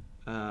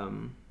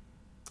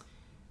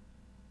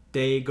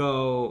 They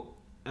go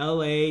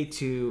LA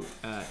to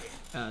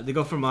they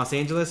go from Los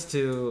Angeles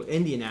to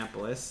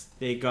Indianapolis.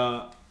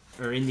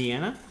 Or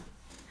Indiana,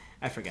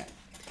 I forget.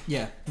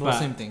 Yeah,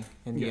 same thing.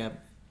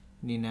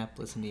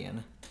 Indianapolis,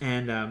 Indiana.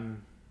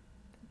 And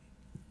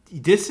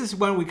this is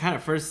when we kind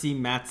of first see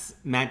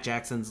Matt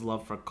Jackson's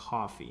love for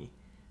coffee,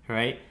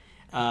 right?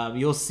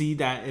 You'll see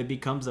that it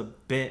becomes a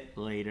bit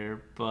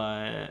later,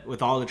 but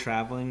with all the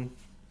traveling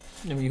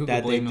who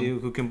that they can blame do, him?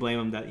 who can blame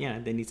them that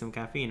they need some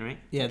caffeine, right?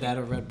 Yeah, that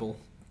or Red Bull.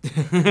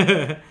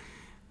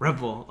 Red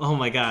Bull, oh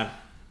my god.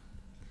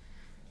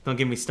 Don't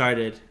get me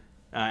started.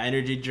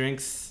 Energy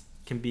drinks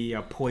can be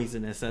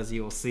poisonous, as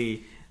you will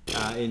see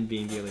in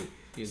Being the Elite.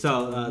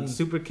 So,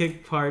 super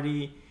kick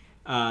party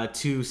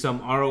to some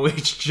ROH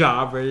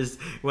jobbers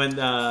when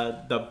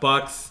the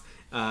Bucks,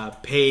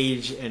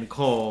 Paige, and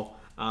Cole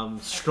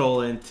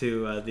stroll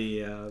into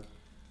the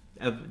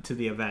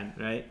event,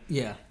 right?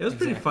 Yeah, it was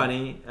pretty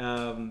funny,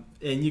 and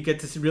you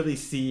get to really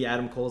see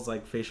Adam Cole's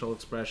facial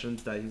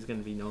expressions that he's going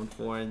to be known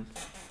for, and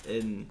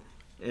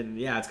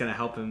it's going to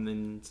help him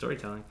in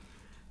storytelling.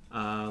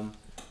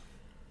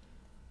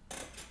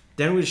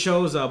 Then it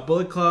shows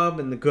Bullet Club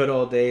in the good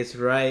old days,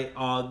 right?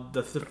 All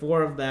the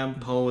 4 of them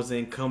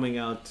posing, coming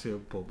out to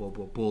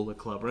Bullet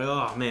Club, right?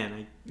 Oh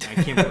man, I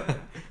can't.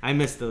 I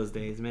miss those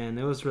days, man.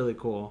 It was really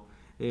cool.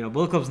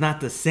 Bullet Club's not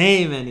the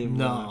same anymore.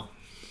 No,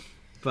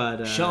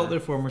 but show their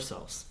former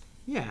selves.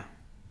 Yeah,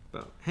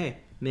 but hey,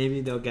 maybe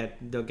they'll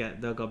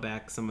go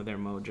back some of their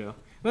mojo.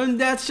 Well,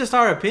 that's just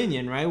our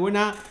opinion, right? We're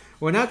not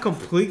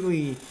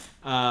completely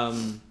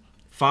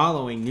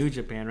following New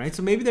Japan, right?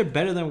 So maybe they're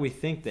better than we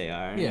think they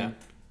are. Yeah.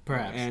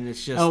 Perhaps. And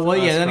it's just. Oh well,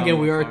 yeah. Then again,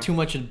 we are too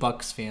much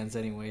Bucks fans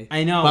anyway.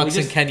 I know. Bucks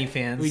and Kenny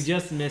fans. We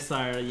just miss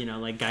our,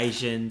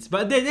 Gaijins,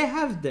 but they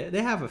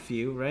have a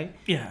few, right?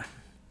 Yeah.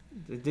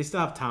 They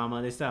still have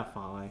Tama. They still have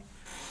Fale.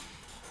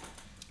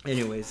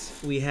 Anyways,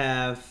 we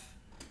have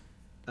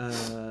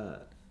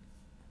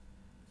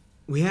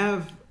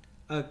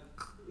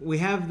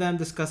them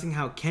discussing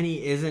how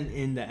Kenny isn't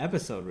in the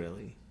episode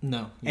really.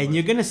 No. And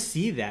you're gonna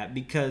see that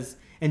because,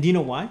 and do you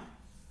know why?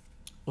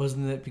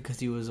 Wasn't it because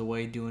he was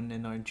away doing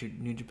in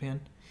New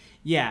Japan?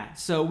 Yeah,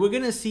 so we're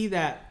gonna see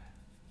that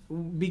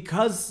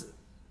because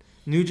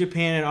New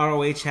Japan and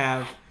ROH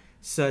have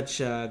such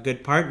a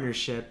good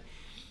partnership,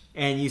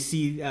 and you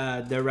see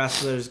the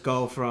wrestlers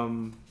go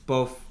from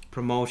both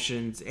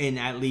promotions in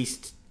at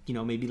least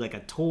maybe like a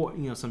tour,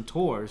 some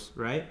tours,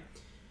 right?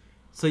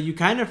 So you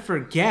kind of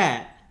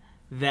forget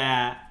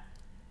that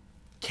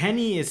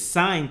Kenny is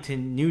signed to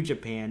New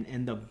Japan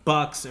and the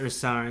Bucks are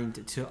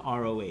signed to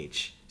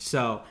ROH.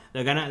 So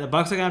the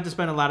Bucks are gonna have to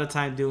spend a lot of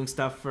time doing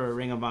stuff for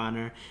Ring of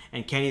Honor,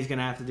 and Kenny's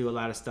gonna have to do a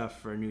lot of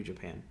stuff for New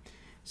Japan.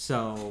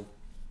 So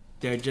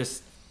they're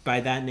just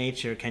by that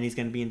nature, Kenny's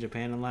gonna be in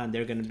Japan a lot, and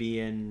they're gonna be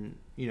in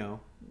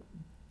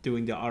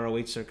doing the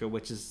ROH circuit,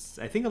 which is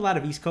I think a lot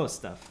of East Coast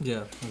stuff.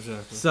 Yeah,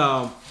 exactly.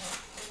 So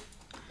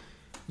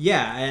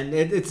yeah, and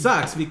it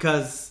sucks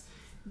because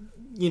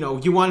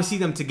you want to see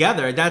them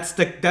together. That's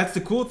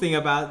the cool thing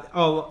about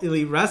All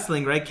Elite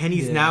Wrestling, right?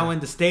 Kenny's now in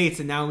the States,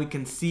 and now we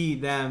can see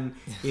them,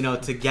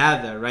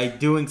 together, right?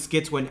 Doing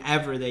skits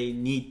whenever they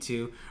need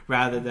to,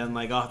 rather than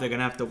like, they're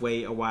gonna have to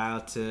wait a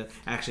while to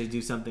actually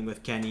do something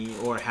with Kenny,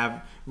 or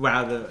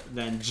rather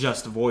than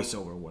just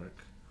voiceover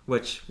work,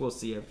 which we'll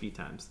see a few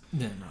times.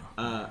 Yeah,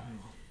 no.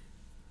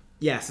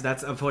 So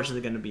that's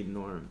unfortunately gonna be the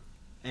norm.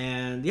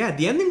 And yeah,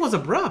 the ending was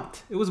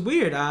abrupt. It was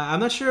weird. I'm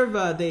not sure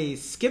if they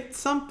skipped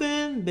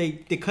something. They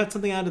cut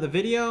something out of the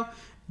video,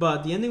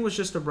 but the ending was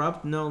just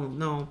abrupt.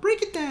 No,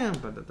 break it down.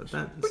 Break it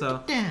down.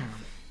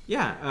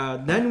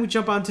 Yeah. Then we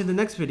jump on to the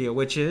next video,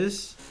 which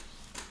is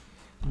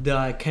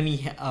the Kenny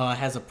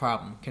has a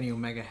problem. Kenny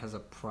Omega has a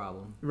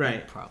problem.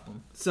 Right.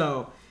 Problem.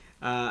 So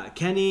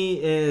Kenny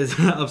is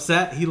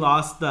upset. He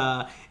lost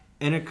the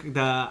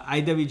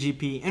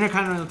IWGP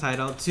Intercontinental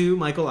title to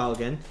Michael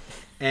Elgin.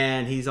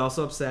 And he's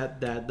also upset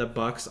that the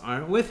Bucks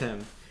aren't with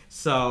him.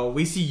 So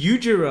we see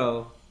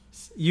Yujiro's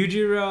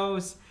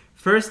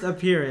first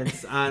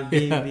appearance on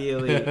Being the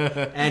Elite.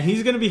 And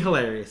he's going to be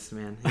hilarious,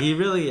 man. He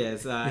really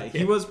is.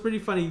 He was pretty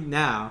funny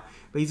now,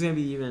 but he's going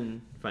to be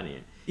even funnier.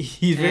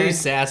 He's very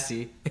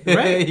sassy.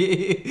 Right?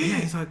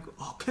 Yeah, he's like,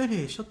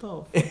 Kenny, shut the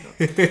fuck up.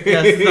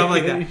 Yeah, stuff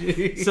like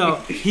that. So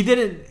he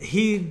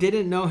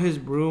didn't know his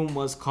broom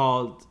was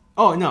called...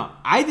 Oh, no.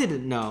 I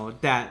didn't know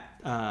that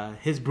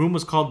his broom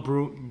was called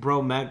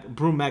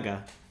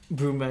Broomega.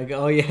 Broomega.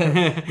 Oh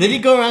yeah. Did he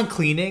go around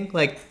cleaning,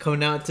 like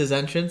coming out to his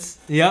entrance?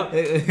 Yep.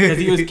 Because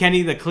he was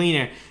Kenny the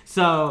Cleaner.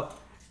 So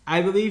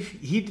I believe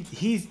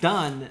he's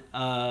done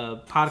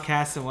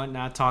podcasts and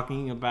whatnot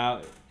talking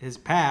about his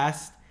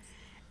past,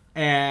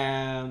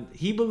 and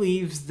he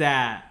believes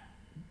that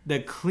the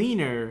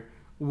Cleaner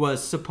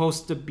was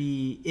supposed to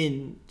be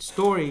in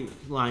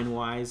storyline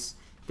wise.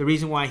 The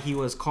reason why he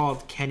was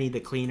called Kenny the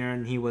Cleaner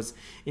and he was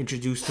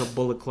introduced to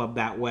Bullet Club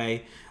that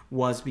way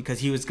was because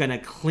he was going to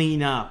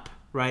clean up,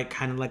 right?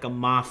 Kind of like a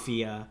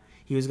mafia.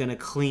 He was going to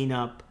clean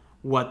up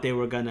what they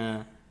were going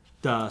to,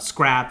 the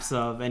scraps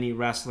of any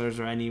wrestlers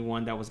or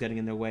anyone that was getting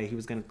in their way. He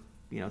was going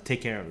to,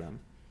 take care of them.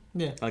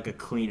 Yeah. Like a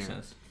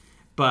cleaner.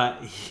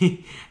 But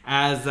he,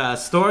 as a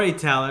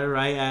storyteller,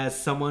 right? As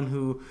someone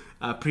who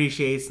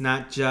appreciates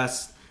not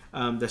just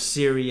the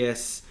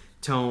serious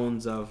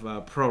tones of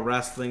pro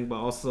wrestling, but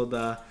also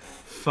the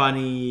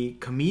funny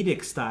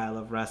comedic style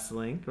of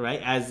wrestling,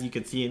 right? As you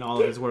can see in all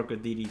of his work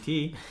with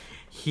DDT,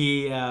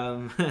 he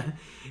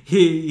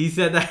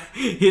said that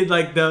he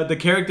like the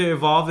character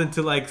evolved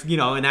into like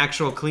an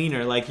actual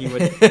cleaner. Like he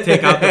would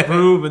take out the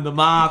broom and the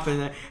mop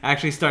and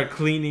actually start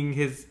cleaning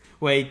his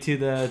way to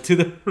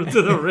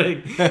the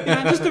ring,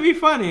 just to be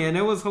funny, and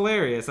it was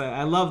hilarious.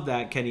 I love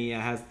that Kenny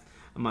has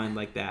a mind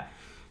like that.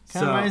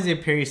 Kind of reminds me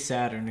of Perry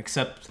Saturn,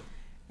 except.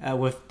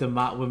 With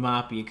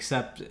Moppy,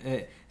 except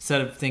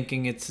instead of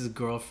thinking it's his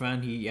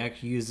girlfriend, he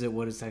actually uses it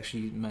what it's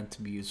actually meant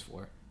to be used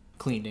for,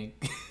 cleaning.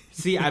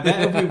 See, I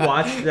bet if we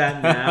watched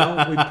that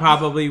now, we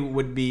probably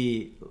would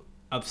be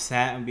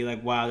upset and be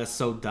like, "Wow, that's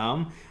so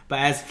dumb." But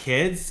as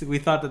kids, we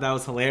thought that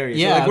was hilarious.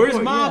 Yeah, like, where's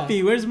Moppy?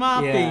 Yeah. Where's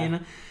Moppy? Yeah.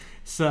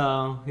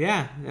 So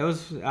yeah, it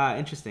was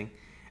interesting.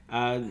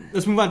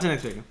 Let's move on to the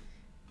next video.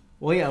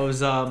 Well, yeah, it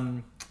was.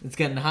 It's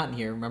getting hot in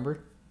here. Remember?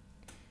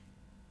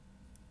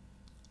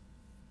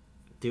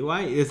 Do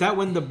I? Is that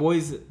when the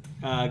boys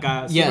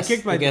got super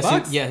kicked by the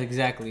Bucks? Yeah,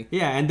 exactly.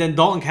 Yeah, and then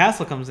Dalton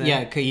Castle comes in.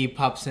 Yeah, he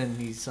pops in.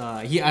 He's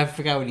I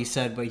forgot what he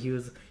said, but he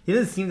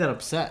didn't seem that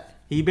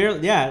upset. He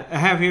barely. Yeah, I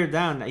have here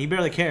down. He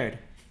barely cared.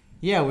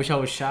 Yeah, I wish I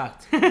was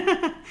shocked.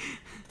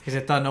 Because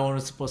I thought no one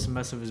was supposed to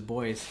mess with his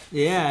boys.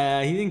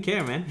 Yeah, he didn't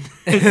care, man.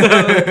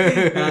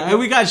 And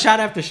we got shot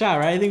after shot,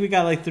 right? I think we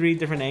got like 3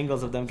 different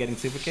angles of them getting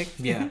super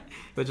kicked. Yeah.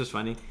 Which was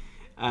funny.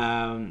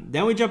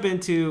 Then we jump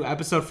into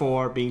episode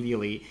 4, Being the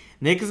Elite.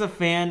 Nick is a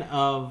fan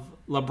of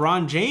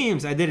LeBron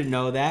James. I didn't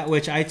know that,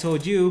 which I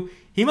told you.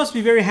 He must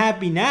be very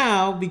happy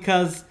now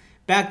because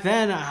back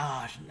then,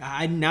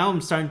 now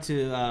I'm starting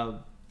to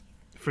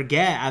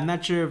forget. I'm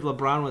not sure if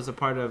LeBron was a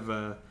part of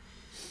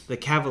the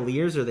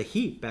Cavaliers or the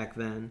Heat back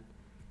then.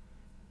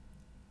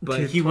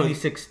 But he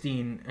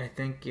 2016, I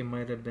think it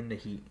might have been the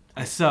Heat.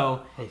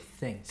 So I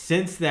think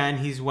since then,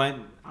 he's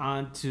went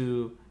on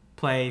to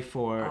play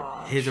for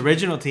his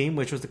original team,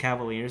 which was the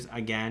Cavaliers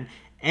again,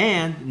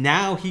 and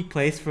now he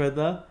plays for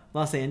the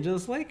Los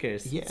Angeles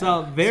Lakers. Yeah,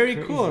 so very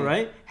cool,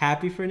 right?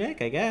 Happy for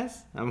Nick, I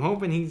guess. I'm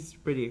hoping he's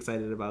pretty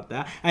excited about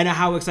that. I know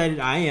how excited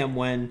I am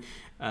when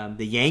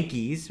the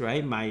Yankees,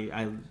 right?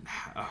 I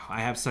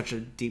have such a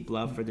deep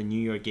love for the New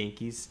York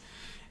Yankees.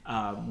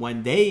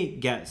 When they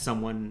get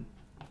someone,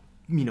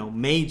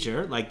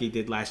 major like they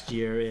did last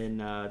year in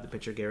the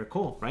pitcher Garrett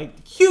Cole, right?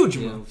 Huge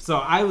move. So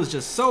I was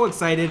just so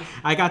excited.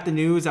 I got the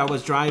news. I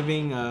was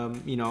driving,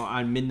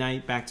 on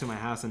midnight back to my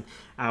house, and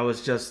I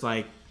was just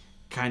like,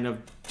 kind of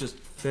just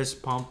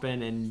fist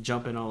pumping and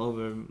jumping all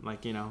over,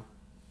 like,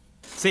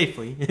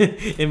 safely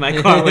in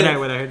my car when I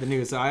heard the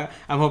news. So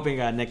I'm hoping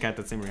Nick had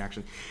the same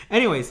reaction.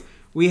 Anyways,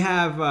 we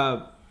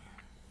have.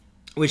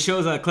 Which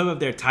shows a clip of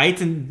their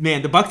tights, and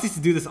man, the Bucks used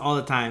to do this all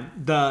the time.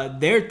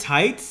 Their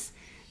tights.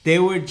 They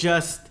would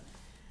just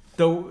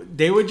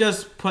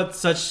put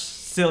such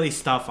silly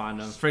stuff on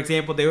them. For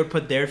example, they would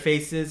put their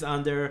faces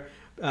on their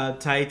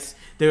tights.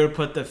 They would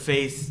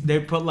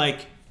put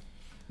like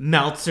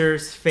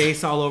Meltzer's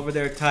face all over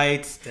their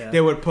tights. Yeah. They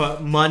would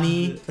put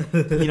money,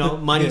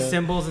 money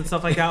symbols and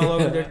stuff like that all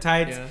over their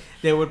tights. Yeah.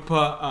 They would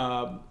put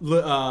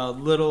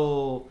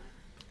little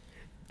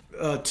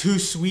too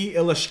sweet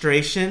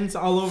illustrations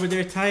all over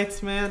their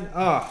tights. Man,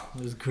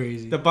 it was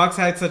crazy. The Bucks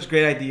had such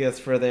great ideas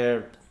for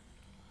their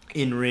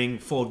in-ring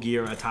full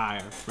gear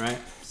attire, right?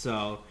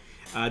 So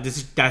this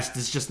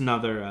is just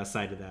another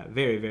side of that.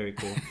 Very, very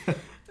cool.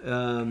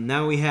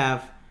 Now we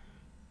have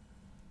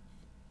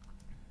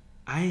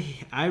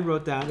I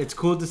wrote down, it's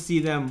cool to see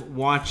them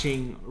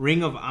watching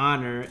Ring of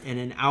Honor in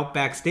an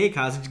Outback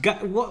Steakhouse.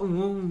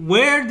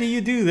 Where do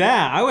you do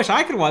that? I wish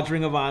I could watch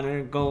Ring of Honor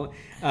and go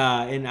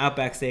in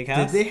Outback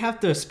Steakhouse. Did they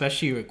have to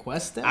especially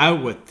request that? I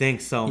would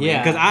think so, man.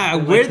 Yeah.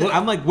 Because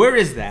I'm like, where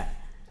is that?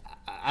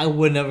 I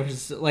would never,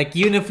 like,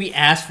 even if we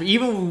asked for,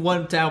 even if we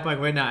went to Outback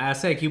right now,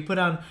 ask, hey, can you put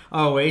on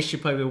ROH?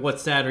 Should probably be,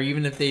 what's that? Or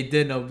even if they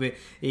did know,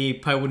 they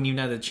probably wouldn't even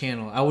have the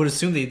channel. I would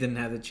assume they wouldn't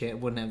have the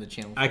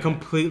channel. I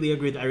completely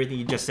agree with everything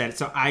you just said.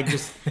 So I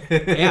just,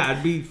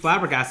 I'd be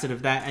flabbergasted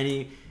if that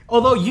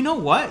although, you know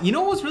what? You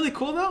know what was really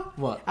cool, though?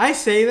 What? I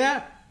say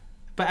that,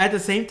 but at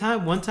the same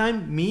time, one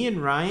time, me and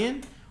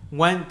Ryan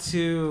went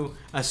to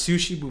a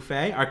sushi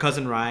buffet. Our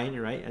cousin Ryan,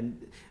 right?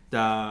 And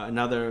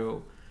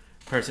another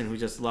person who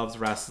just loves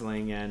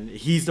wrestling, and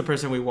he's the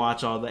person we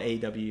watch all the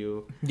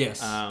AEW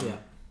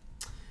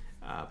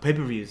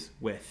pay-per-views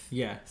with.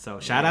 Yeah.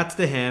 So shout outs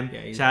to him.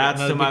 Yeah, shout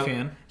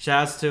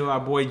outs to our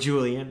boy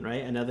Julian,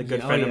 right? Another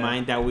good friend of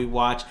mine that we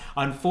watch.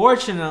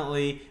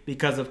 Unfortunately,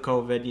 because of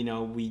COVID,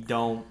 we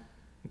don't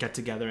get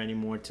together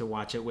anymore to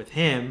watch it with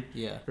him.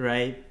 Yeah.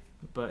 Right?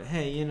 But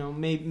hey,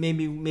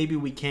 maybe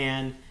we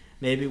can.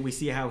 Maybe we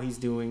see how he's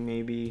doing.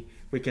 Maybe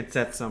we can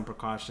set some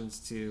precautions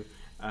to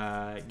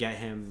get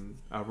him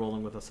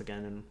rolling with us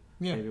again, and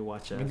maybe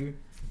watch a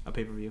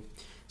pay-per-view.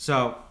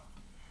 So,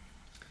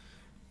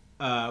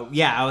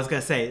 I was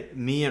gonna say,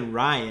 me and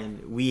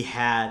Ryan, we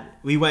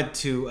went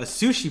to a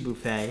sushi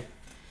buffet,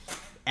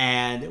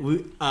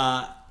 and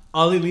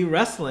All Elite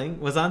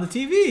Wrestling was on the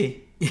TV.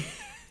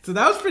 So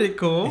that was pretty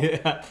cool.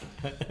 Yeah.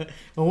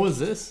 What was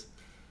this?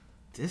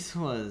 This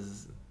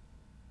was,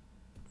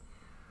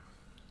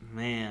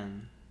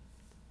 man,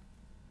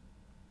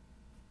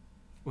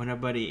 when our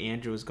buddy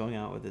Andrew was going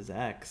out with his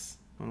ex.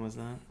 When was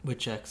that?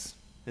 Which ex?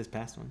 His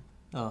past one.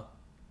 Oh.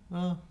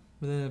 Well,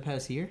 within the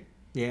past year?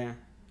 Yeah.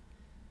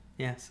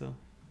 Yeah, so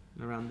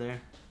around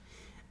there.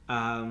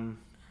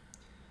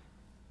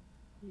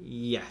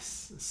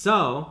 Yes.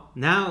 So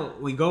now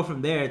we go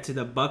from there to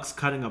the Bucks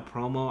cutting a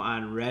promo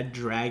on Red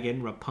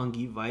Dragon,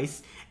 Roppongi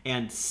Vice,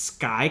 and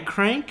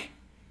Skycrank.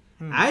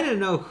 I didn't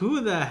know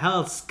who the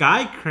hell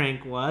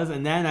Skycrank was,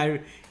 and then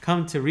I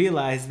come to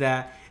realize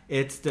that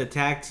it's the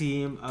tag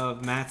team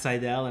of Matt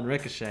Sydal and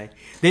Ricochet.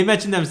 They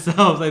mentioned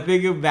themselves. I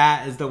think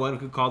Matt is the one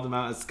who called them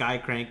out as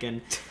Skycrank,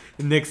 and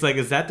Nick's like,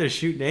 is that their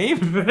shoot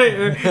name?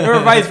 or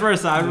vice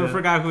versa. I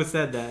forgot who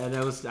said that. And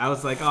I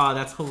was like, oh,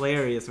 that's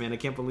hilarious, man. I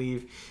can't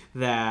believe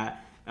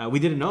that we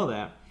didn't know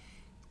that.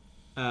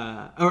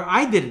 Or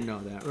I didn't know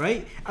that,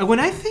 right?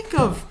 When I think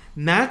of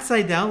Matt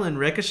Sydal and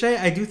Ricochet,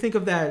 I do think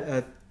of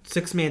that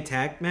 6-man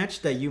tag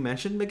match that you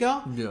mentioned,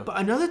 Miguel. Yeah. But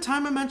another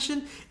time I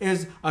mentioned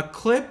is a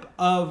clip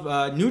of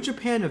a New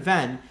Japan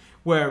event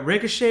where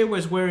Ricochet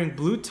was wearing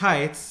blue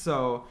tights.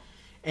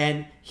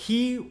 And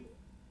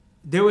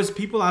there was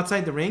people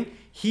outside the ring.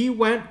 He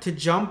went to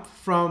jump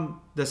from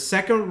the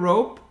second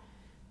rope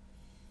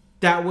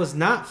that was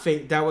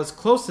that was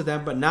close to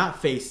them, but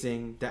not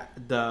facing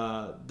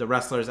the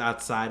wrestlers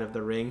outside of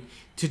the ring,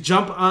 to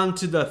jump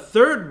onto the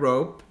third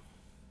rope,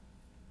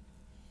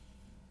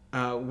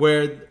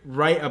 where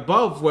right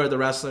above where the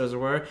wrestlers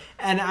were,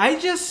 and I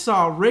just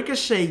saw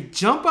Ricochet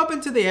jump up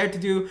into the air to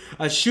do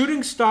a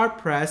shooting star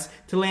press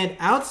to land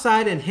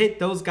outside and hit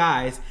those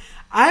guys.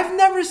 I've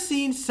never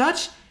seen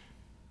such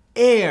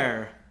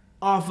air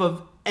off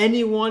of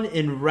anyone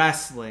in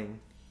wrestling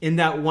in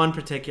that one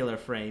particular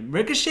frame.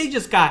 Ricochet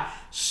just got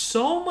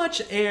so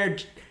much air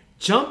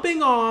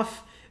jumping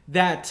off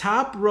that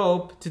top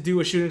rope to do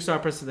a shooting star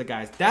press to the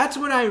guys. That's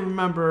what I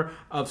remember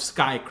of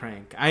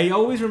Skycrank. I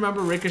always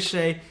remember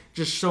Ricochet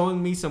just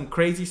showing me some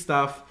crazy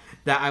stuff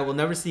that I will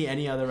never see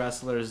any other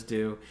wrestlers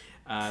do.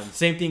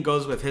 Same thing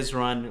goes with his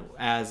run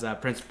as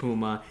Prince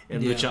Puma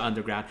in Lucha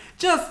Underground.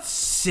 Just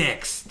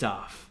sick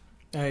stuff.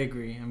 I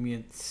agree. I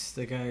mean, it's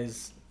the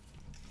guy's.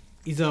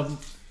 He's a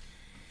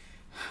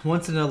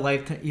once in a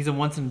lifetime. He's a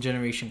once in a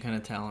generation kind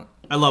of talent.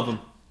 I love him.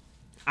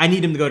 I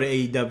need him to go to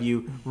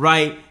AEW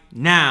right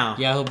now.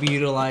 Yeah, he'll be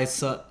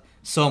utilized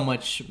so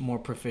much more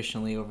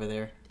proficiently over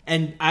there.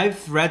 And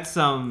I've read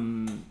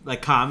some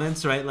like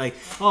comments, right? Like,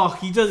 oh,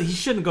 he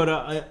shouldn't go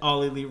to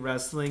All Elite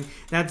Wrestling.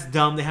 That's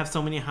dumb. They have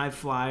so many high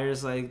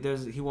flyers. Like,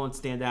 he won't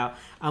stand out.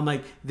 I'm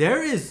like,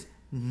 there is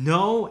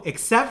no,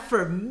 except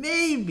for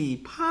maybe,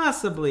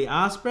 possibly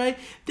Ospreay,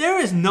 there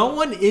is no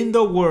one in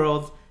the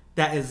world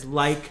that is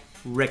like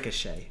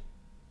Ricochet.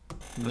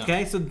 No.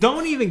 Okay, so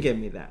don't even give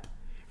me that.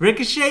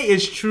 Ricochet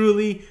is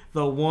truly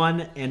the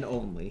one and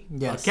only.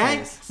 Yes.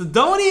 Okay? So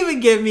don't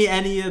even give me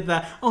any of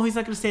the, oh, he's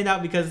not going to stand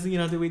out because,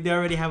 they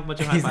already have a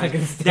bunch of high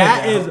fives.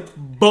 That is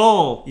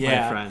bull,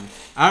 my friend.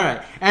 All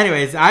right.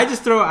 Anyways, I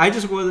just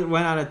went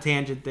on a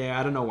tangent there.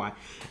 I don't know why.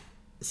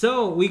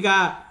 So we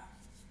got,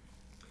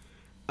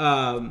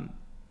 I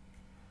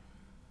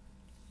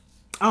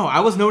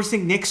was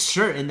noticing Nick's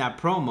shirt in that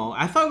promo.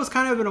 I thought it was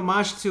kind of an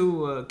homage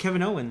to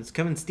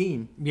Kevin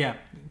Steen. Yeah.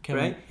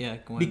 Right? Yeah.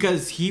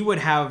 Because he would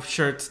have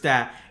shirts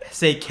that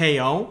say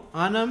KO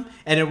on them,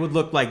 and it would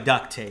look like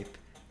duct tape.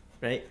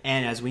 Right?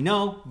 And as we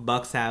know,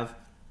 Bucks have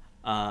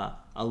a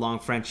long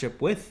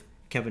friendship with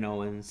Kevin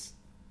Owens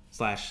 /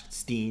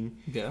 Steen.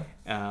 Yeah.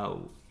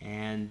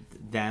 And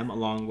them,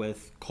 along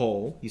with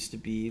Cole, used to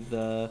be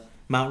the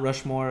Mount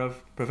Rushmore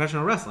of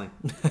professional wrestling.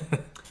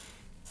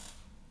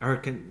 Or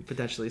can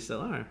potentially still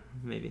are,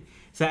 maybe.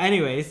 So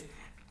anyways,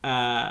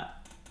 and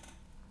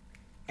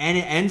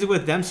it ends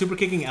with them super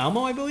kicking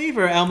Elmo, I believe,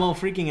 or Elmo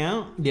freaking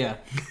out. Yeah.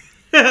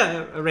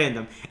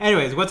 Random.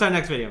 Anyways, what's our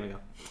next video, Miguel?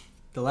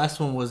 The last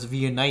one was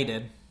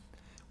Reunited,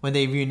 when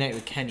they reunite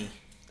with Kenny.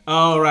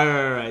 Oh,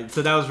 right.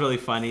 So that was really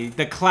funny.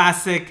 The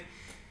classic,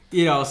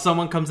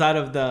 someone comes out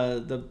of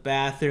the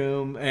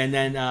bathroom and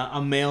then a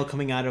male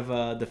coming out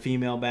of the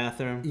female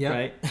bathroom,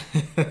 right?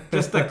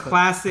 Just a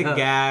classic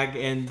gag,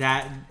 and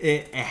that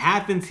it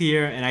happens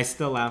here, and I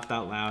still laughed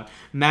out loud.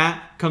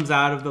 Matt comes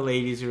out of the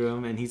ladies'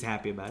 room, and he's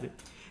happy about it.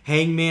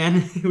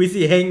 Hangman, we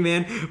see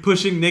Hangman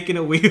pushing Nick in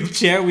a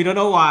wheelchair. We don't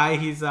know why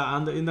he's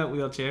in that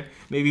wheelchair.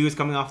 Maybe he was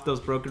coming off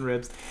those broken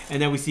ribs.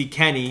 And then we see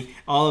Kenny,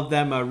 all of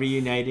them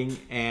reuniting,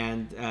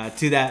 and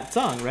to that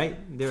song, right?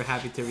 They were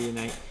happy to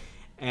reunite.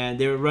 And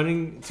they were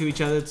running to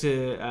each other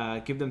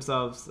to give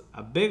themselves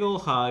a big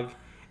old hug.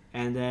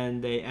 And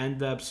then they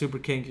end up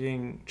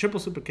triple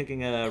super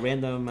kicking a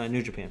random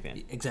New Japan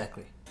fan.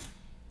 Exactly.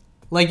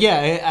 Like,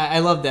 yeah, I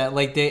love that.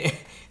 Like,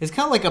 it's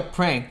kind of like a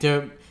prank.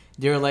 They're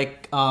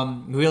like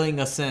reeling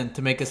us in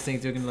to make us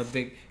think they're gonna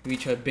give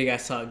each other a big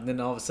ass hug. Then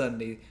all of a sudden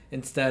they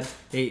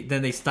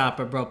stop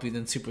abruptly,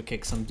 then super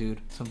kick some dude,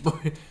 some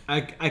boy.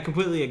 I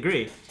completely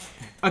agree.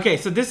 Okay,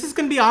 so this is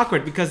gonna be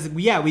awkward because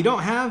we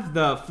don't have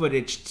the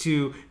footage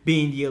to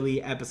Being the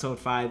Elite episode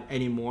 5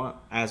 anymore,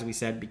 as we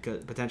said,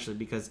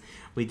 because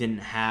we didn't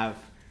have.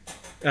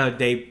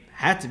 It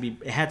had to be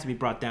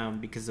brought down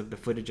because of the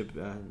footage of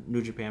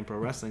New Japan Pro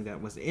Wrestling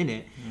that was in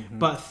it. Mm-hmm.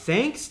 But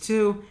thanks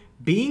to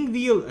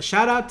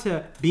shout out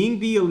to Being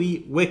the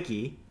Elite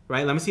Wiki,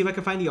 right? Let me see if I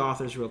can find the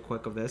authors real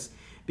quick of this,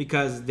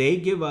 because they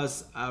give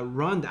us a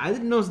run. I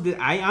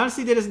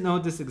honestly didn't know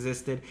this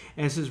existed,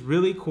 and this is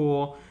really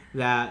cool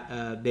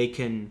that they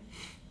can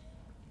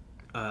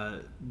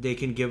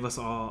give us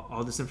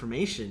all this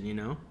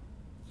information.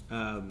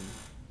 I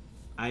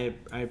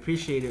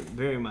appreciate it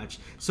very much.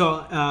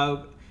 So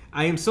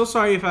I am so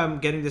sorry if I'm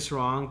getting this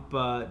wrong,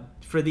 but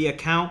for the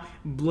account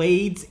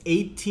Blades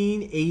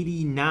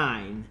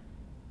 1889,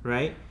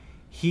 right?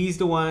 He's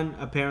the one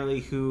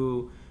apparently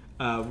who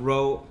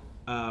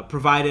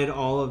provided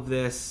all of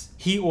this.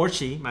 He or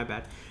she, my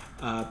bad,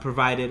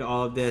 provided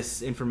all of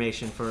this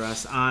information for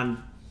us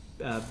on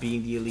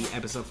Being the Elite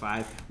episode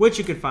 5, which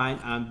you can find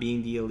on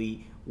Being the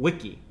Elite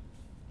Wiki.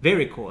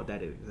 Very cool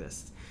that it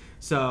exists.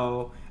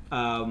 So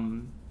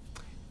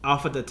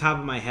off at the top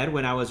of my head,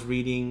 when I was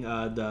reading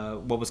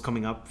what was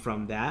coming up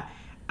from that,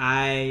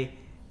 I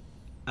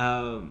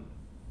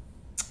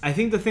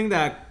think the thing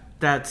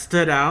that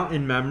stood out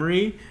in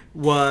memory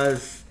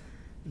was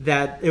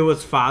that it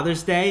was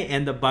Father's Day,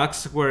 and the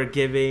Bucks were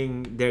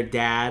giving their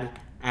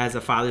dad as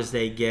a Father's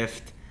Day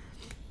gift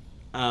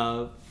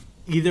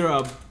either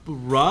a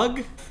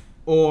rug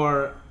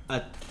or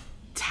a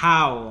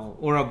towel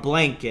or a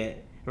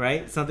blanket,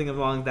 right? Something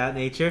along that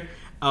nature,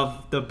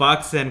 of the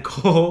Bucks and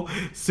Cole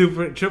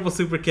triple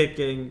super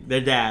kicking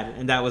their dad,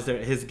 and that was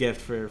his gift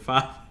for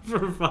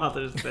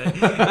Father's Day.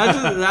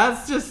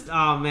 That's just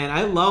oh man,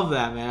 I love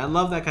that, man. I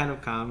love that kind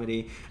of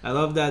comedy. I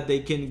love that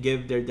they can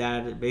give their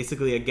dad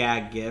basically a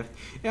gag gift.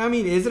 I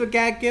mean, is it a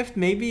gag gift?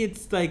 Maybe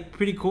it's like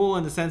pretty cool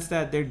in the sense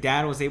that their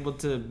dad was able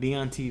to be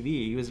on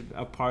TV. He was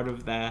a part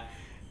of that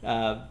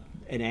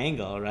an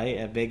angle, right?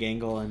 A big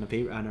angle on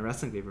a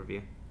wrestling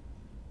pay-per-view.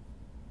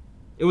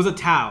 It was a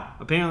towel.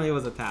 Apparently, it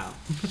was a towel.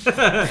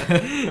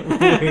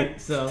 Wait,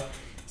 so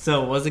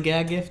was it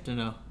a gift or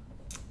no?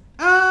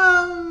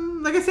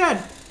 Like I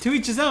said, to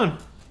each his own.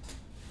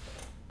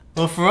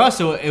 Well, for us,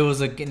 it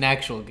was an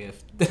actual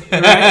gift. Right?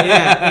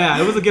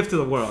 Yeah. It was a gift to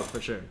the world for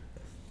sure.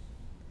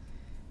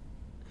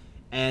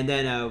 And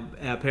then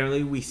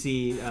apparently we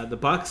see the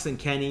Bucks and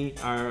Kenny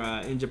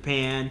are in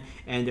Japan,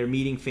 and they're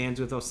meeting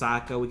fans with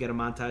Osaka. We get a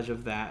montage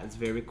of that. It's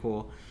very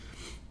cool.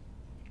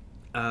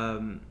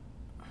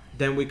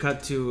 Then we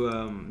cut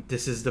to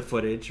this is the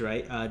footage,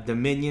 right?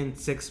 Dominion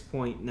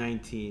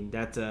 6.19.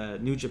 That's a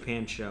New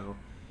Japan show,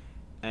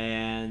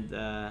 and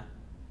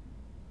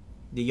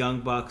the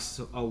Young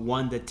Bucks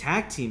won the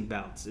tag team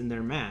belts in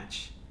their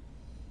match.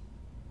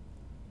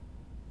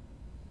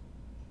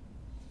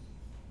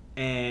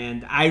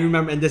 And I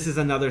remember, and this is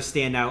another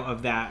standout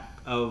of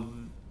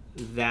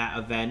that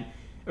event,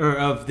 or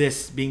of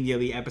this Being the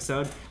Elite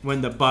episode,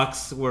 when the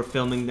Bucks were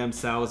filming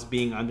themselves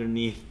being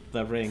underneath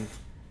the ring.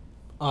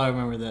 Oh, I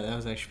remember that. That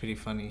was actually pretty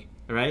funny.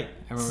 Right?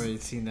 I remember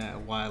seeing that a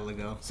while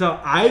ago. So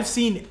I've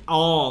seen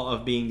all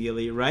of Being the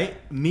Elite, right?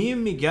 Me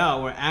and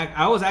Miguel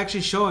I was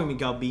actually showing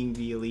Miguel Being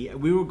the Elite.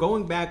 We were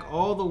going back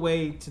all the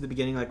way to the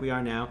beginning, like we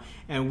are now,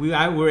 and we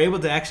were able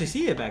to actually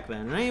see it back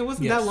then, right? It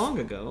wasn't that long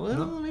ago.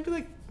 Well, maybe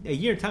like a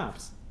year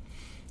tops.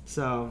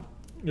 So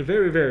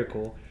very, very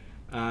cool.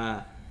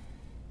 And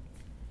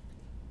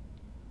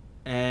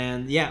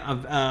yeah,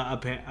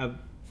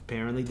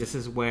 apparently this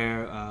is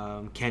where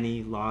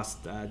Kenny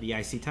lost the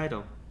IC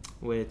title,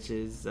 which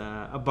is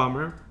a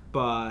bummer,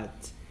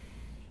 but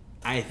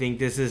I think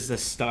this is the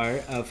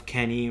start of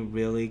Kenny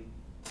really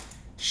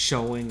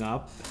showing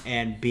up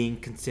and being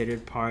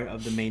considered part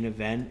of the main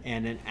event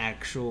and an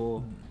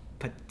actual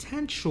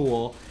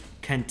potential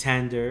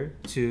contender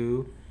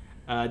to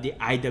the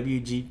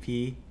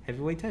IWGP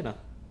Heavyweight title.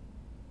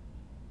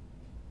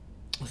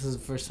 This is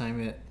the first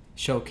time it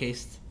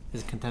showcased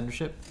his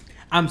contendership.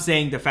 I'm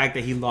saying the fact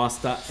that he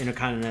lost the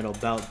Intercontinental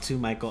belt to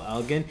Michael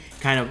Elgin,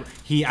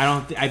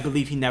 I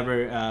believe he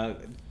never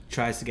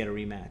tries to get a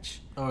rematch.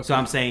 Oh, okay. So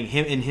I'm saying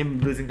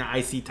him losing the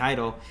IC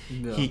title,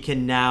 he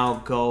can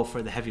now go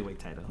for the heavyweight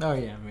title. Oh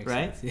yeah, makes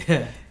right? sense.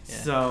 Yeah.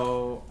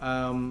 So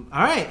all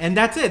right, and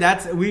that's it.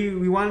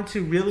 We wanted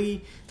to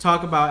really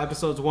talk about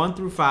episodes 1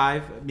 through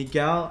 5.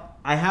 Miguel,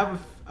 I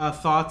have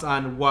thoughts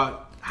on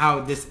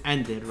how this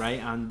ended,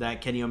 right? On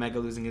that Kenny Omega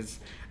losing his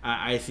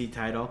IC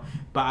title,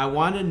 but I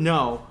want to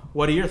know,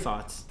 what are your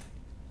thoughts?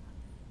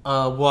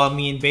 Well, I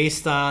mean,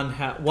 based on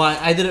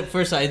I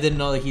didn't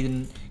know that he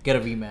didn't get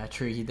a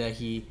rematch, or that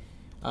he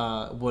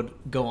would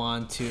go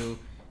on to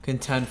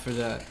contend for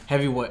the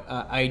heavyweight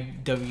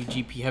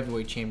IWGP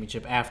Heavyweight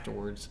Championship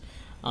afterwards.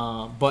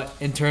 But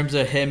in terms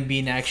of him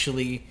being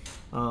actually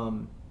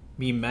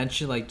being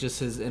mentioned, like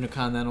just his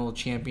Intercontinental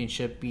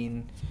Championship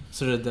being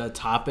sort of the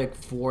topic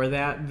for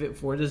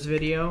this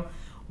video,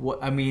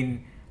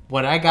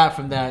 what I got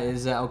from that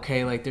is that,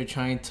 okay, like they're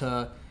trying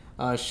to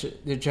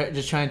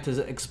just trying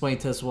to explain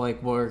to us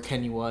like where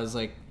Kenny was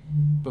like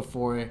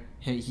before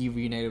he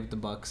reunited with the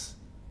Bucks.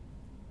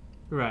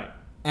 Right.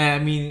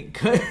 And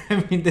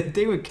the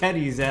thing with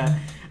Kenny is that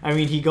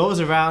he goes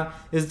around.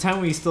 There's a time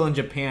when he's still in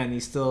Japan.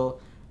 He's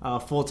still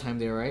full time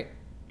there, right?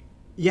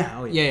 Yeah.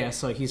 Oh yeah. Yeah.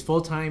 So he's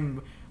full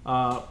time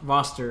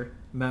roster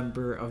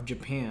member of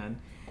Japan,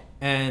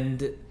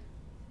 and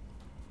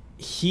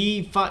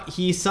he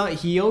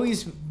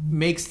always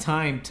makes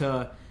time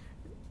to,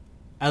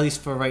 at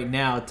least for right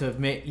now, to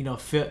make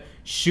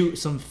shoot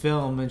some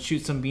film and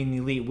shoot some Being the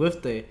Elite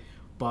with the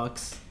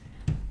Bucks.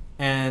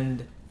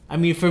 And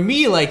for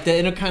me, like, the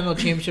Intercontinental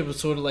Championship was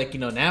sort of like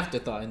an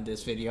afterthought in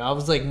this video. I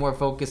was like more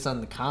focused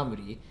on the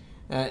comedy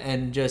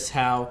and just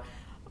how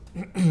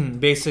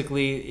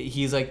basically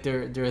he's like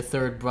their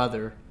third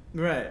brother.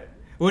 Right.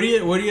 What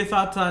are your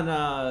thoughts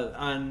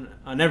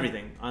on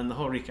everything, on the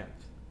whole recap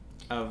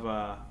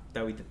of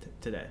that we did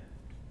today?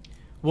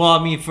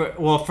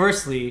 Well,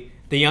 firstly,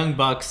 the Young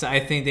Bucks, I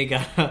think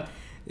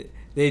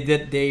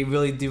they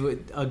really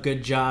do a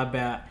good job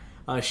at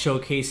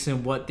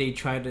showcasing what they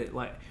try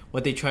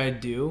to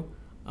do,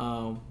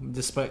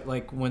 despite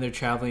like when they're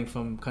traveling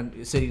from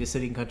city to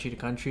city and country to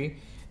country,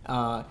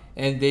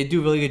 and they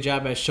do a really good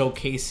job at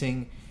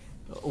showcasing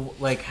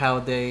like how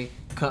they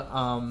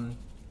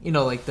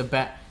like the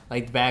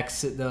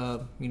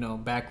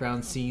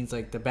background scenes,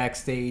 like the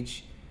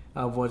backstage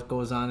of what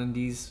goes on in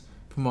these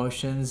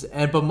promotions.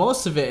 But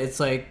most of it, it's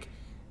like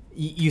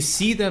you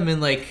see them in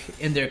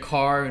their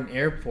car in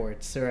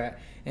airports,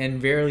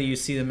 and rarely you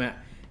see them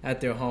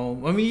at their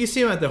home. You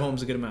see them at their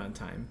homes a good amount of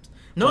times.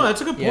 No,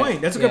 that's a good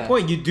point. That's a good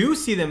point. You do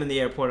see them in the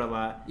airport a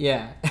lot.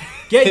 Yeah.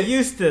 Get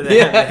used to that.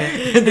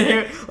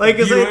 Yeah. Like,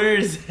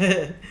 viewers.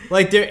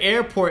 Like their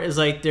airport is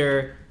like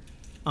their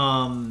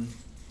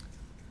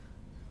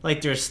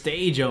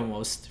stage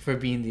almost for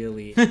Being the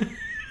Elite.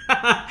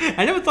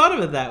 I never thought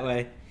of it that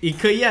way.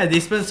 They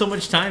spend so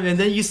much time, and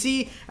then you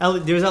see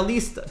there's at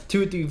least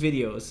 2 or 3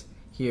 videos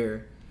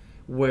here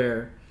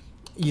where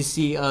you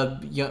see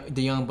the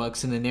Young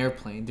Bucks in an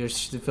airplane. They're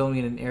filming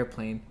in an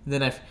airplane. And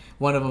then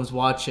one of them's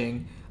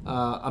watching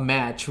a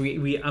match.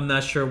 I'm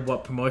not sure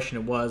what promotion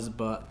it was,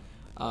 but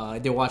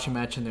they're watching a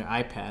match on their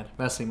iPad,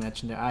 wrestling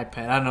match on their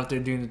iPad. I don't know if they're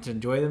doing it to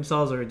enjoy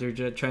themselves or they're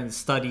just trying to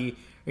study,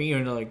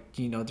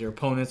 or their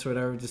opponents or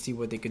whatever, to see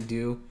what they could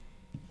do.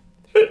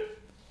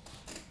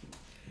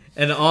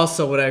 And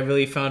also, what I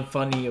really found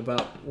funny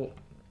about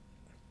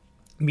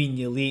Meeting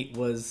the Elite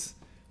was,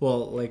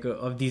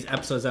 of these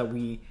episodes that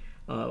we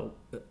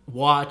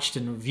watched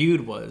and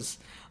reviewed, was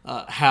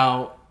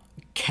how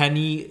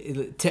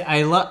Kenny.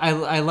 I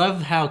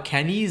love how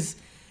Kenny's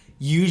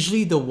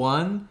usually the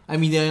one. I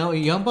mean, the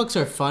Young Bucks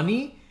are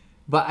funny,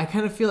 but I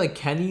kind of feel like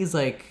Kenny's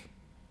like,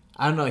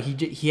 I don't know.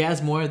 He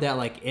has more of that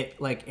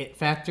it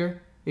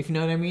factor, if you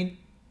know what I mean.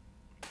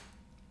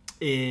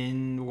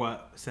 In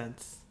what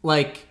sense?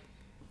 Like,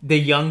 the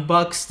Young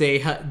Bucks, they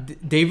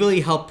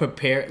really help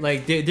prepare.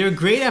 Like, they're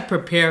great at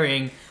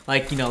preparing.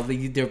 Like,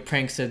 their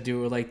pranks that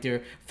do, or like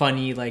their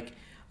funny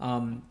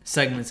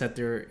segments that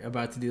they're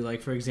about to do.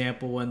 Like, for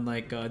example, when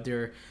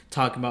they're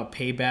talking about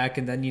Payback,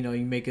 and then you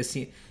make a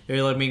scene,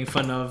 they're like making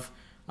fun of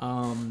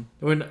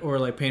or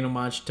like paying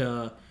homage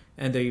to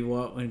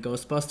NWO and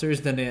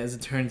Ghostbusters. Then as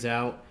it turns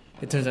out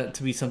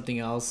to be something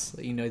else.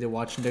 They're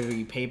watching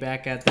WWE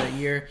Payback at that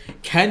year.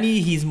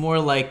 Kenny, he's more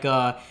like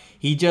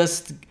he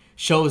just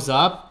shows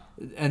up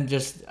and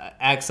just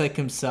acts like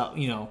himself,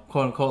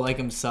 quote unquote, like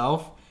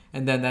himself,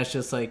 and then that's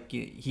just like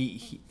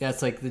he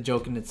that's like the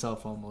joke in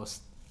itself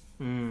almost.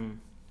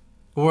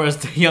 Whereas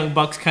the Young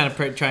Bucks kind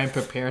of try and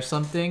prepare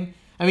something.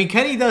 I mean,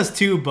 Kenny does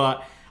too,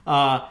 but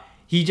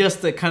he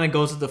just kind of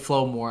goes with the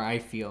flow more. I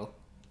feel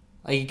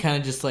like he kind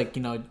of just he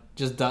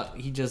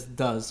just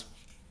does.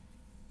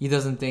 He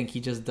doesn't think,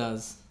 he just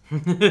does.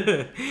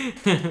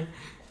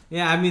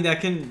 Yeah, I mean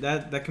that can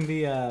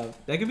be a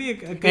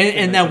good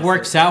and that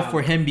works out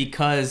for him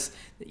because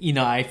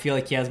I feel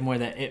like he has more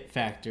of that it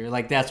factor.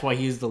 Like, that's why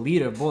he's the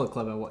leader of Bullet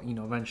Club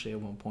eventually at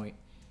one point.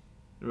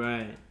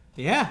 Right.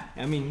 Yeah.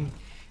 I mean,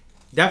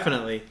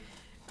 definitely.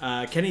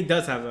 Kenny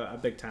does have a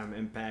big time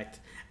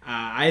impact.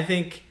 I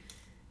think.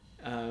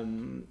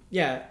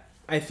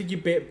 I think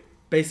you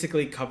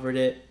basically covered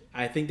it.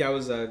 I think that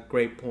was a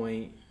great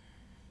point.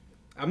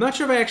 I'm not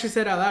sure if I actually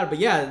said it out loud, but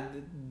yeah,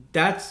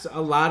 that's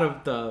a lot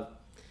of the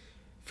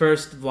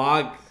first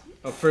vlog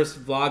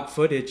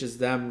footage is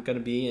them going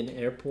to be in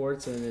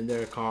airports and in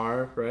their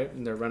car, right?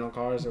 In their rental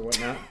cars or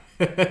whatnot.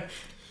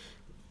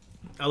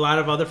 A lot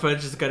of other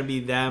footage is going to be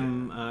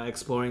them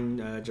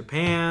exploring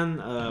Japan,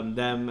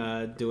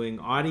 them doing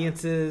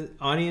audience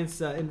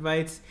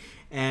invites.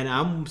 And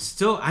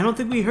I don't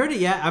think we heard it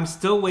yet. I'm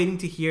still waiting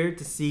to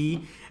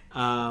see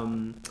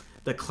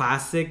the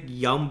classic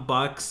Young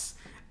Bucks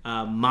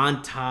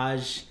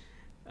montage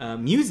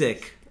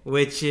music,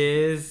 which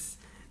is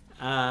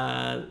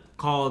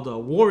called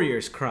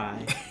Warrior's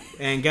Cry.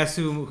 And guess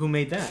who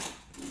made that?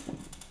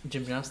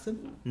 Jim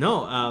Johnston?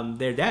 No,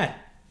 their dad.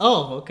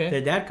 Oh, okay.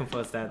 Their dad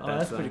composed that.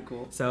 That's pretty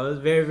cool. So it was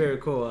very, very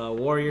cool.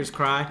 Warrior's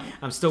Cry.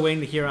 I'm still waiting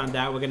to hear on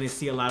that. We're going to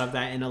see a lot of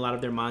that in a lot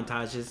of their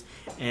montages.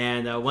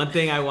 And one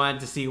thing I wanted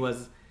to see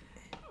was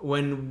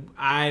when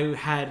I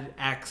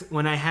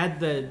had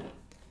the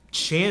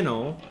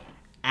channel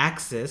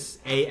Axis,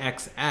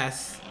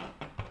 AXS,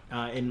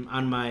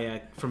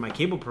 for my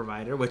cable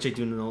provider, which I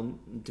do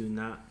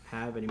not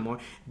have anymore.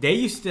 They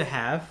used to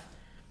have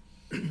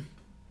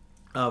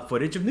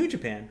footage of New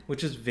Japan,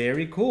 which is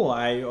very cool.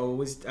 I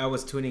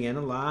was tuning in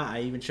a lot.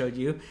 I even showed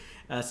you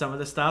some of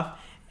the stuff.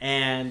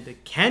 And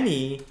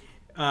Kenny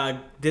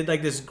did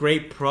like this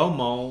great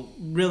promo,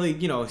 really,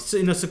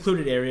 in a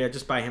secluded area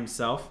just by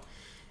himself,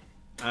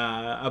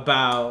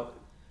 about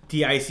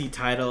the IC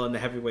title and the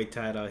heavyweight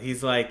title.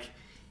 He's like,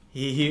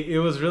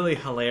 it was really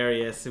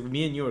hilarious.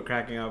 Me and you were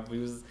cracking up. He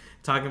was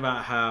talking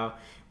about how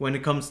when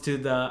it comes to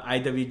the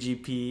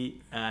IWGP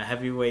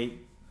heavyweight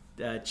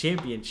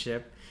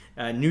championship,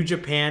 New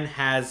Japan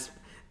has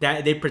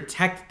that, they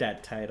protect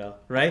that title,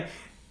 right?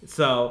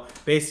 So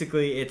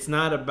basically, it's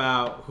not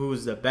about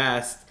who's the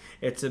best.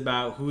 It's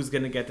about who's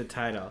gonna get the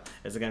title.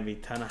 Is it gonna be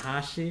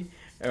Tanahashi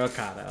or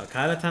Okada?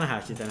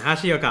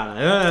 Tanahashi,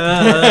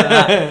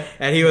 Okada.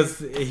 And he was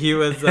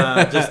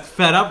just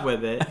fed up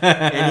with it,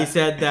 and he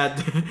said that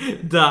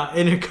the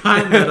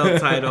Intercontinental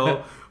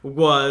title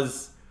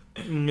was,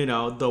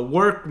 the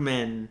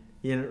workman.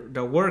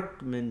 The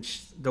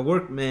workman's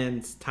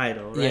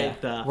title, right? Yeah,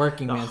 the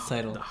working man's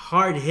title. The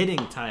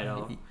hard-hitting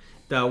title.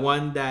 The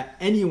one that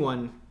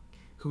anyone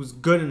who's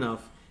good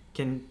enough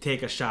can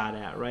take a shot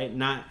at, right?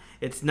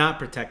 It's not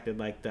protected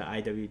like the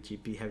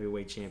IWGP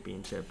Heavyweight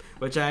Championship,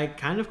 which I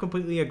kind of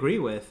completely agree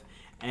with.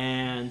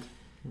 And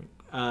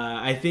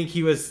I think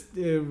he was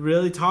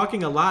really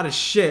talking a lot of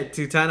shit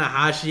to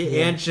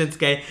Tanahashi and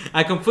Shinsuke.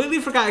 I completely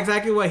forgot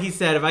exactly what he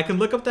said. If I can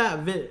look up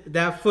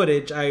that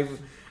footage,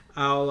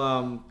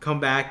 I'll come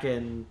back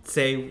and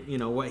say,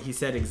 what he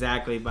said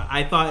exactly. But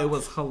I thought it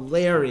was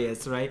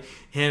hilarious, right?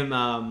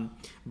 Him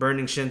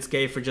burning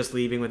Shinsuke for just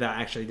leaving without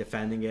actually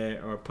defending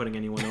it or putting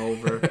anyone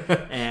over.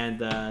 And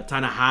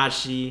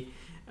Tanahashi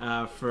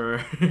for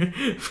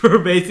for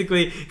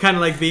basically kind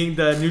of like being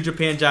the New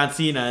Japan John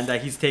Cena, and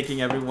that he's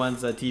taking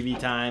everyone's TV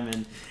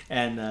time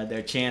and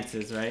their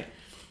chances, right?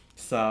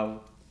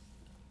 So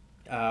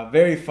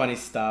very funny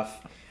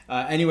stuff.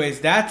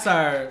 Anyways, that's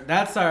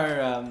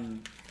our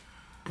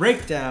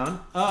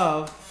breakdown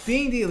of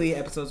Being the Elite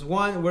episodes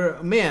 1. We're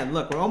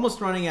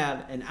almost running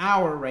at an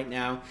hour right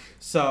now.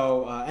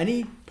 So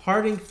any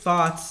parting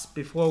thoughts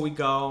before we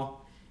go,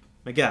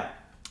 Miguel?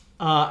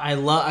 I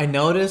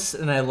noticed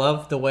and I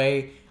love the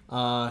way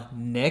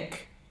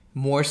Nick,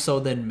 more so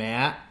than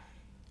Matt,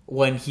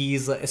 when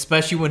he's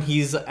especially when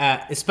he's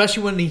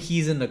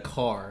in the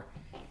car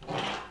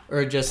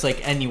or just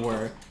like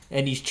anywhere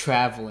and he's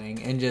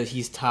traveling and just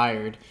he's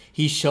tired,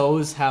 he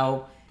shows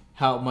how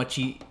much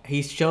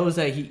he shows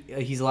that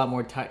he's a lot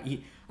more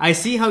tired. I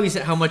see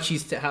how much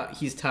he's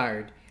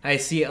tired. I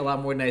see it a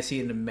lot more than I see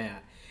it in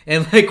Matt.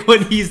 And like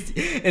when he's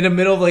in the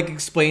middle of like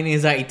explaining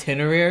his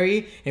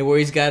itinerary and where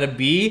he's gotta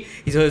be,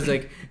 he's always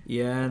like,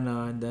 yeah,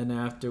 no, and then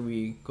after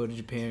we go to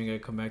Japan, we gotta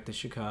come back to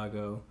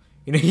Chicago.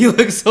 You know, he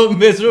looks so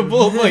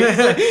miserable.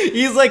 Like,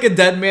 he's like a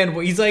dead man.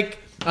 He's like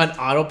on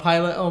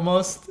autopilot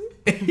almost.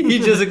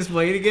 He's just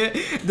explaining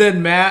it.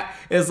 Then Matt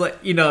is like,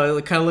 you know,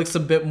 it kind of looks a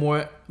bit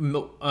more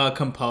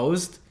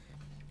composed.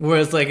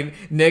 Whereas like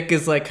Nick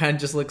is like kind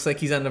of just looks like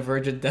he's on the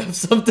verge of death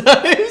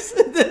sometimes.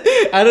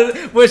 I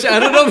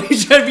don't know if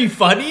he's trying to be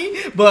funny,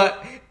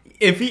 but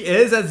if he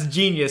is, that's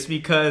genius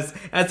because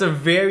that's a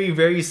very,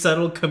 very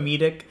subtle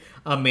comedic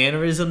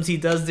mannerisms he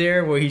does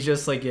there, where he's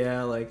just like,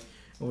 yeah, like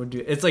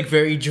it's like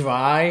very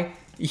dry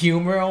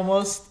humor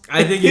almost.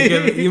 I think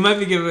you might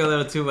be giving a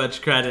little too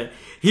much credit.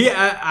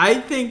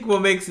 I think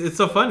what makes it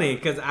so funny,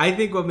 because I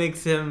think what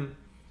makes him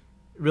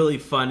really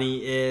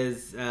funny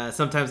is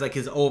sometimes like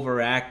his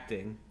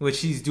overacting,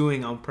 which he's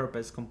doing on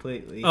purpose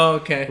completely. Oh,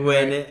 okay.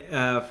 When,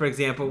 for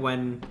example,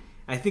 when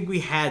I think we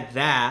had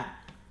that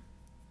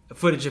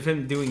footage of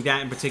him doing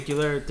that in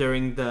particular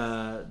during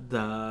the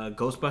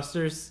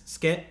Ghostbusters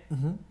skit.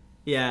 Mm-hmm.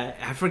 Yeah,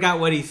 I forgot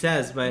what he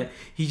says, but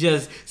he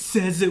just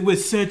says it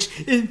with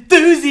such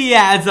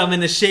enthusiasm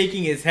and is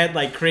shaking his head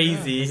like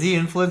crazy. Is he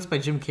influenced by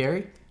Jim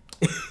Carrey?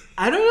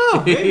 I don't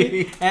know,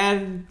 maybe.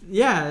 And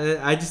yeah,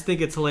 I just think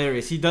it's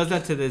hilarious. He does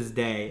that to this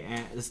day,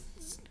 and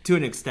to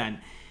an extent,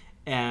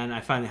 and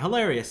I find it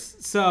hilarious.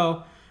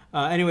 So,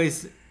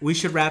 anyways, we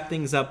should wrap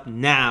things up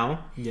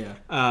now.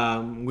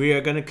 Yeah. We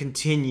are going to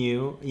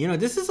continue. You know,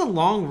 this is a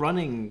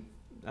long-running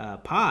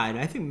pod.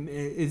 I think,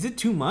 is it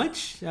too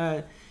much?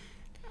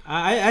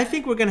 I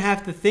think we're going to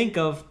have to think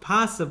of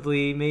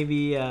possibly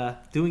maybe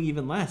doing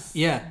even less.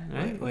 Yeah.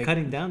 Right? Like,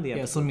 cutting down the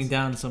episodes. Yeah, slimming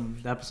down some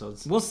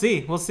episodes. We'll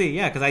see.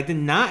 Yeah, because I did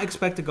not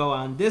expect to go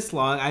on this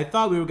long. I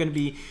thought we were going to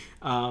be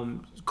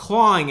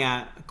clawing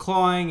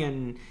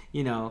and,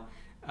 you know,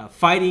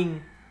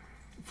 fighting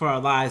for our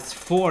lives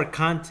for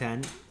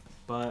content.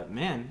 But,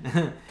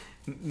 man,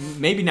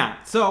 maybe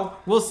not. So,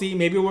 we'll see.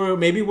 Maybe we're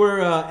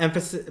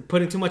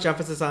putting too much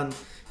emphasis on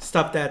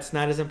stuff that's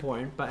not as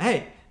important. But,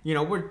 hey, you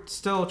know, we're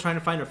still trying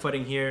to find our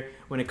footing here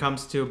when it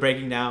comes to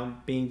breaking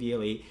down Being the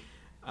Elite.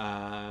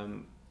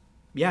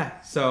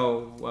 Yeah,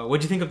 so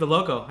what'd you think of the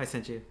logo I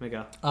sent you,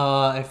 Miguel?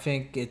 I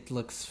think it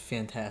looks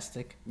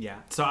fantastic. Yeah,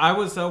 so I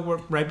was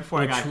right before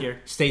I got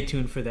here. Stay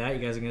tuned for that. You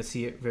guys are going to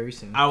see it very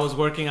soon. I was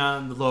working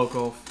on the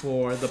logo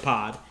for the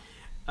pod.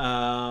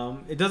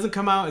 It doesn't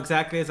come out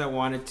exactly as I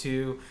wanted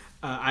to.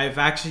 I've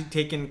actually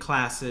taken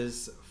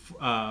classes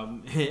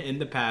in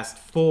the past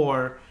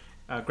for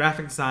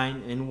graphic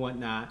design and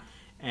whatnot.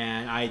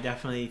 And I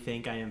definitely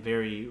think I am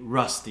very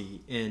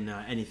rusty in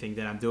anything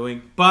that I'm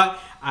doing. But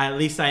at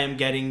least I am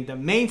getting the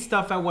main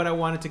stuff at what I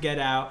wanted to get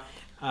out.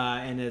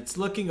 And it's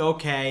looking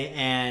okay.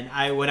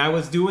 And when I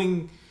was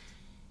doing...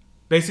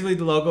 Basically,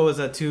 the logo is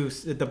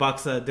the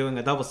Bucks doing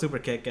a double super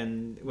kick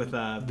and with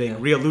a big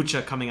Real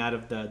Lucha coming out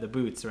of the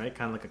boots, right?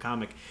 Kind of like a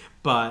comic.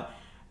 But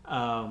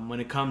when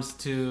it comes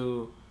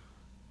to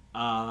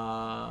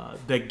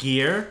the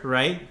gear,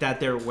 right,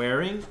 that they're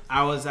wearing,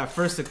 I was at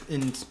first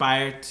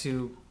inspired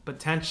to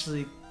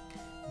potentially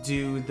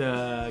do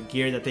the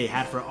gear that they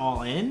had for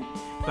All In,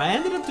 but I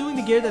ended up doing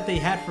the gear that they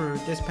had for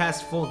this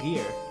past Full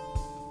Gear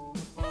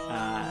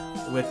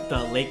with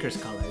the Lakers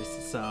colors.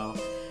 So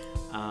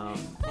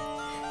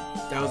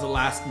that was a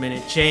last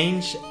minute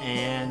change,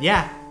 and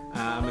yeah,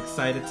 I'm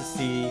excited to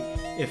see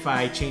if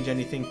I change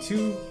anything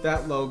to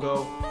that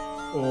logo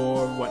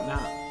or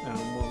whatnot.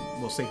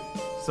 We'll see.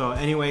 So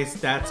anyways,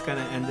 that's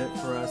gonna end it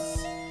for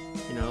us.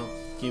 You know,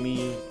 give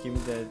me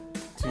the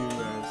two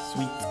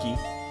sweet ski.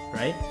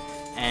 Right?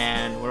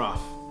 And we're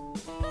off.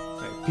 All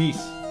right,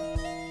 peace.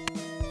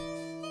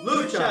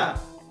 Lucha!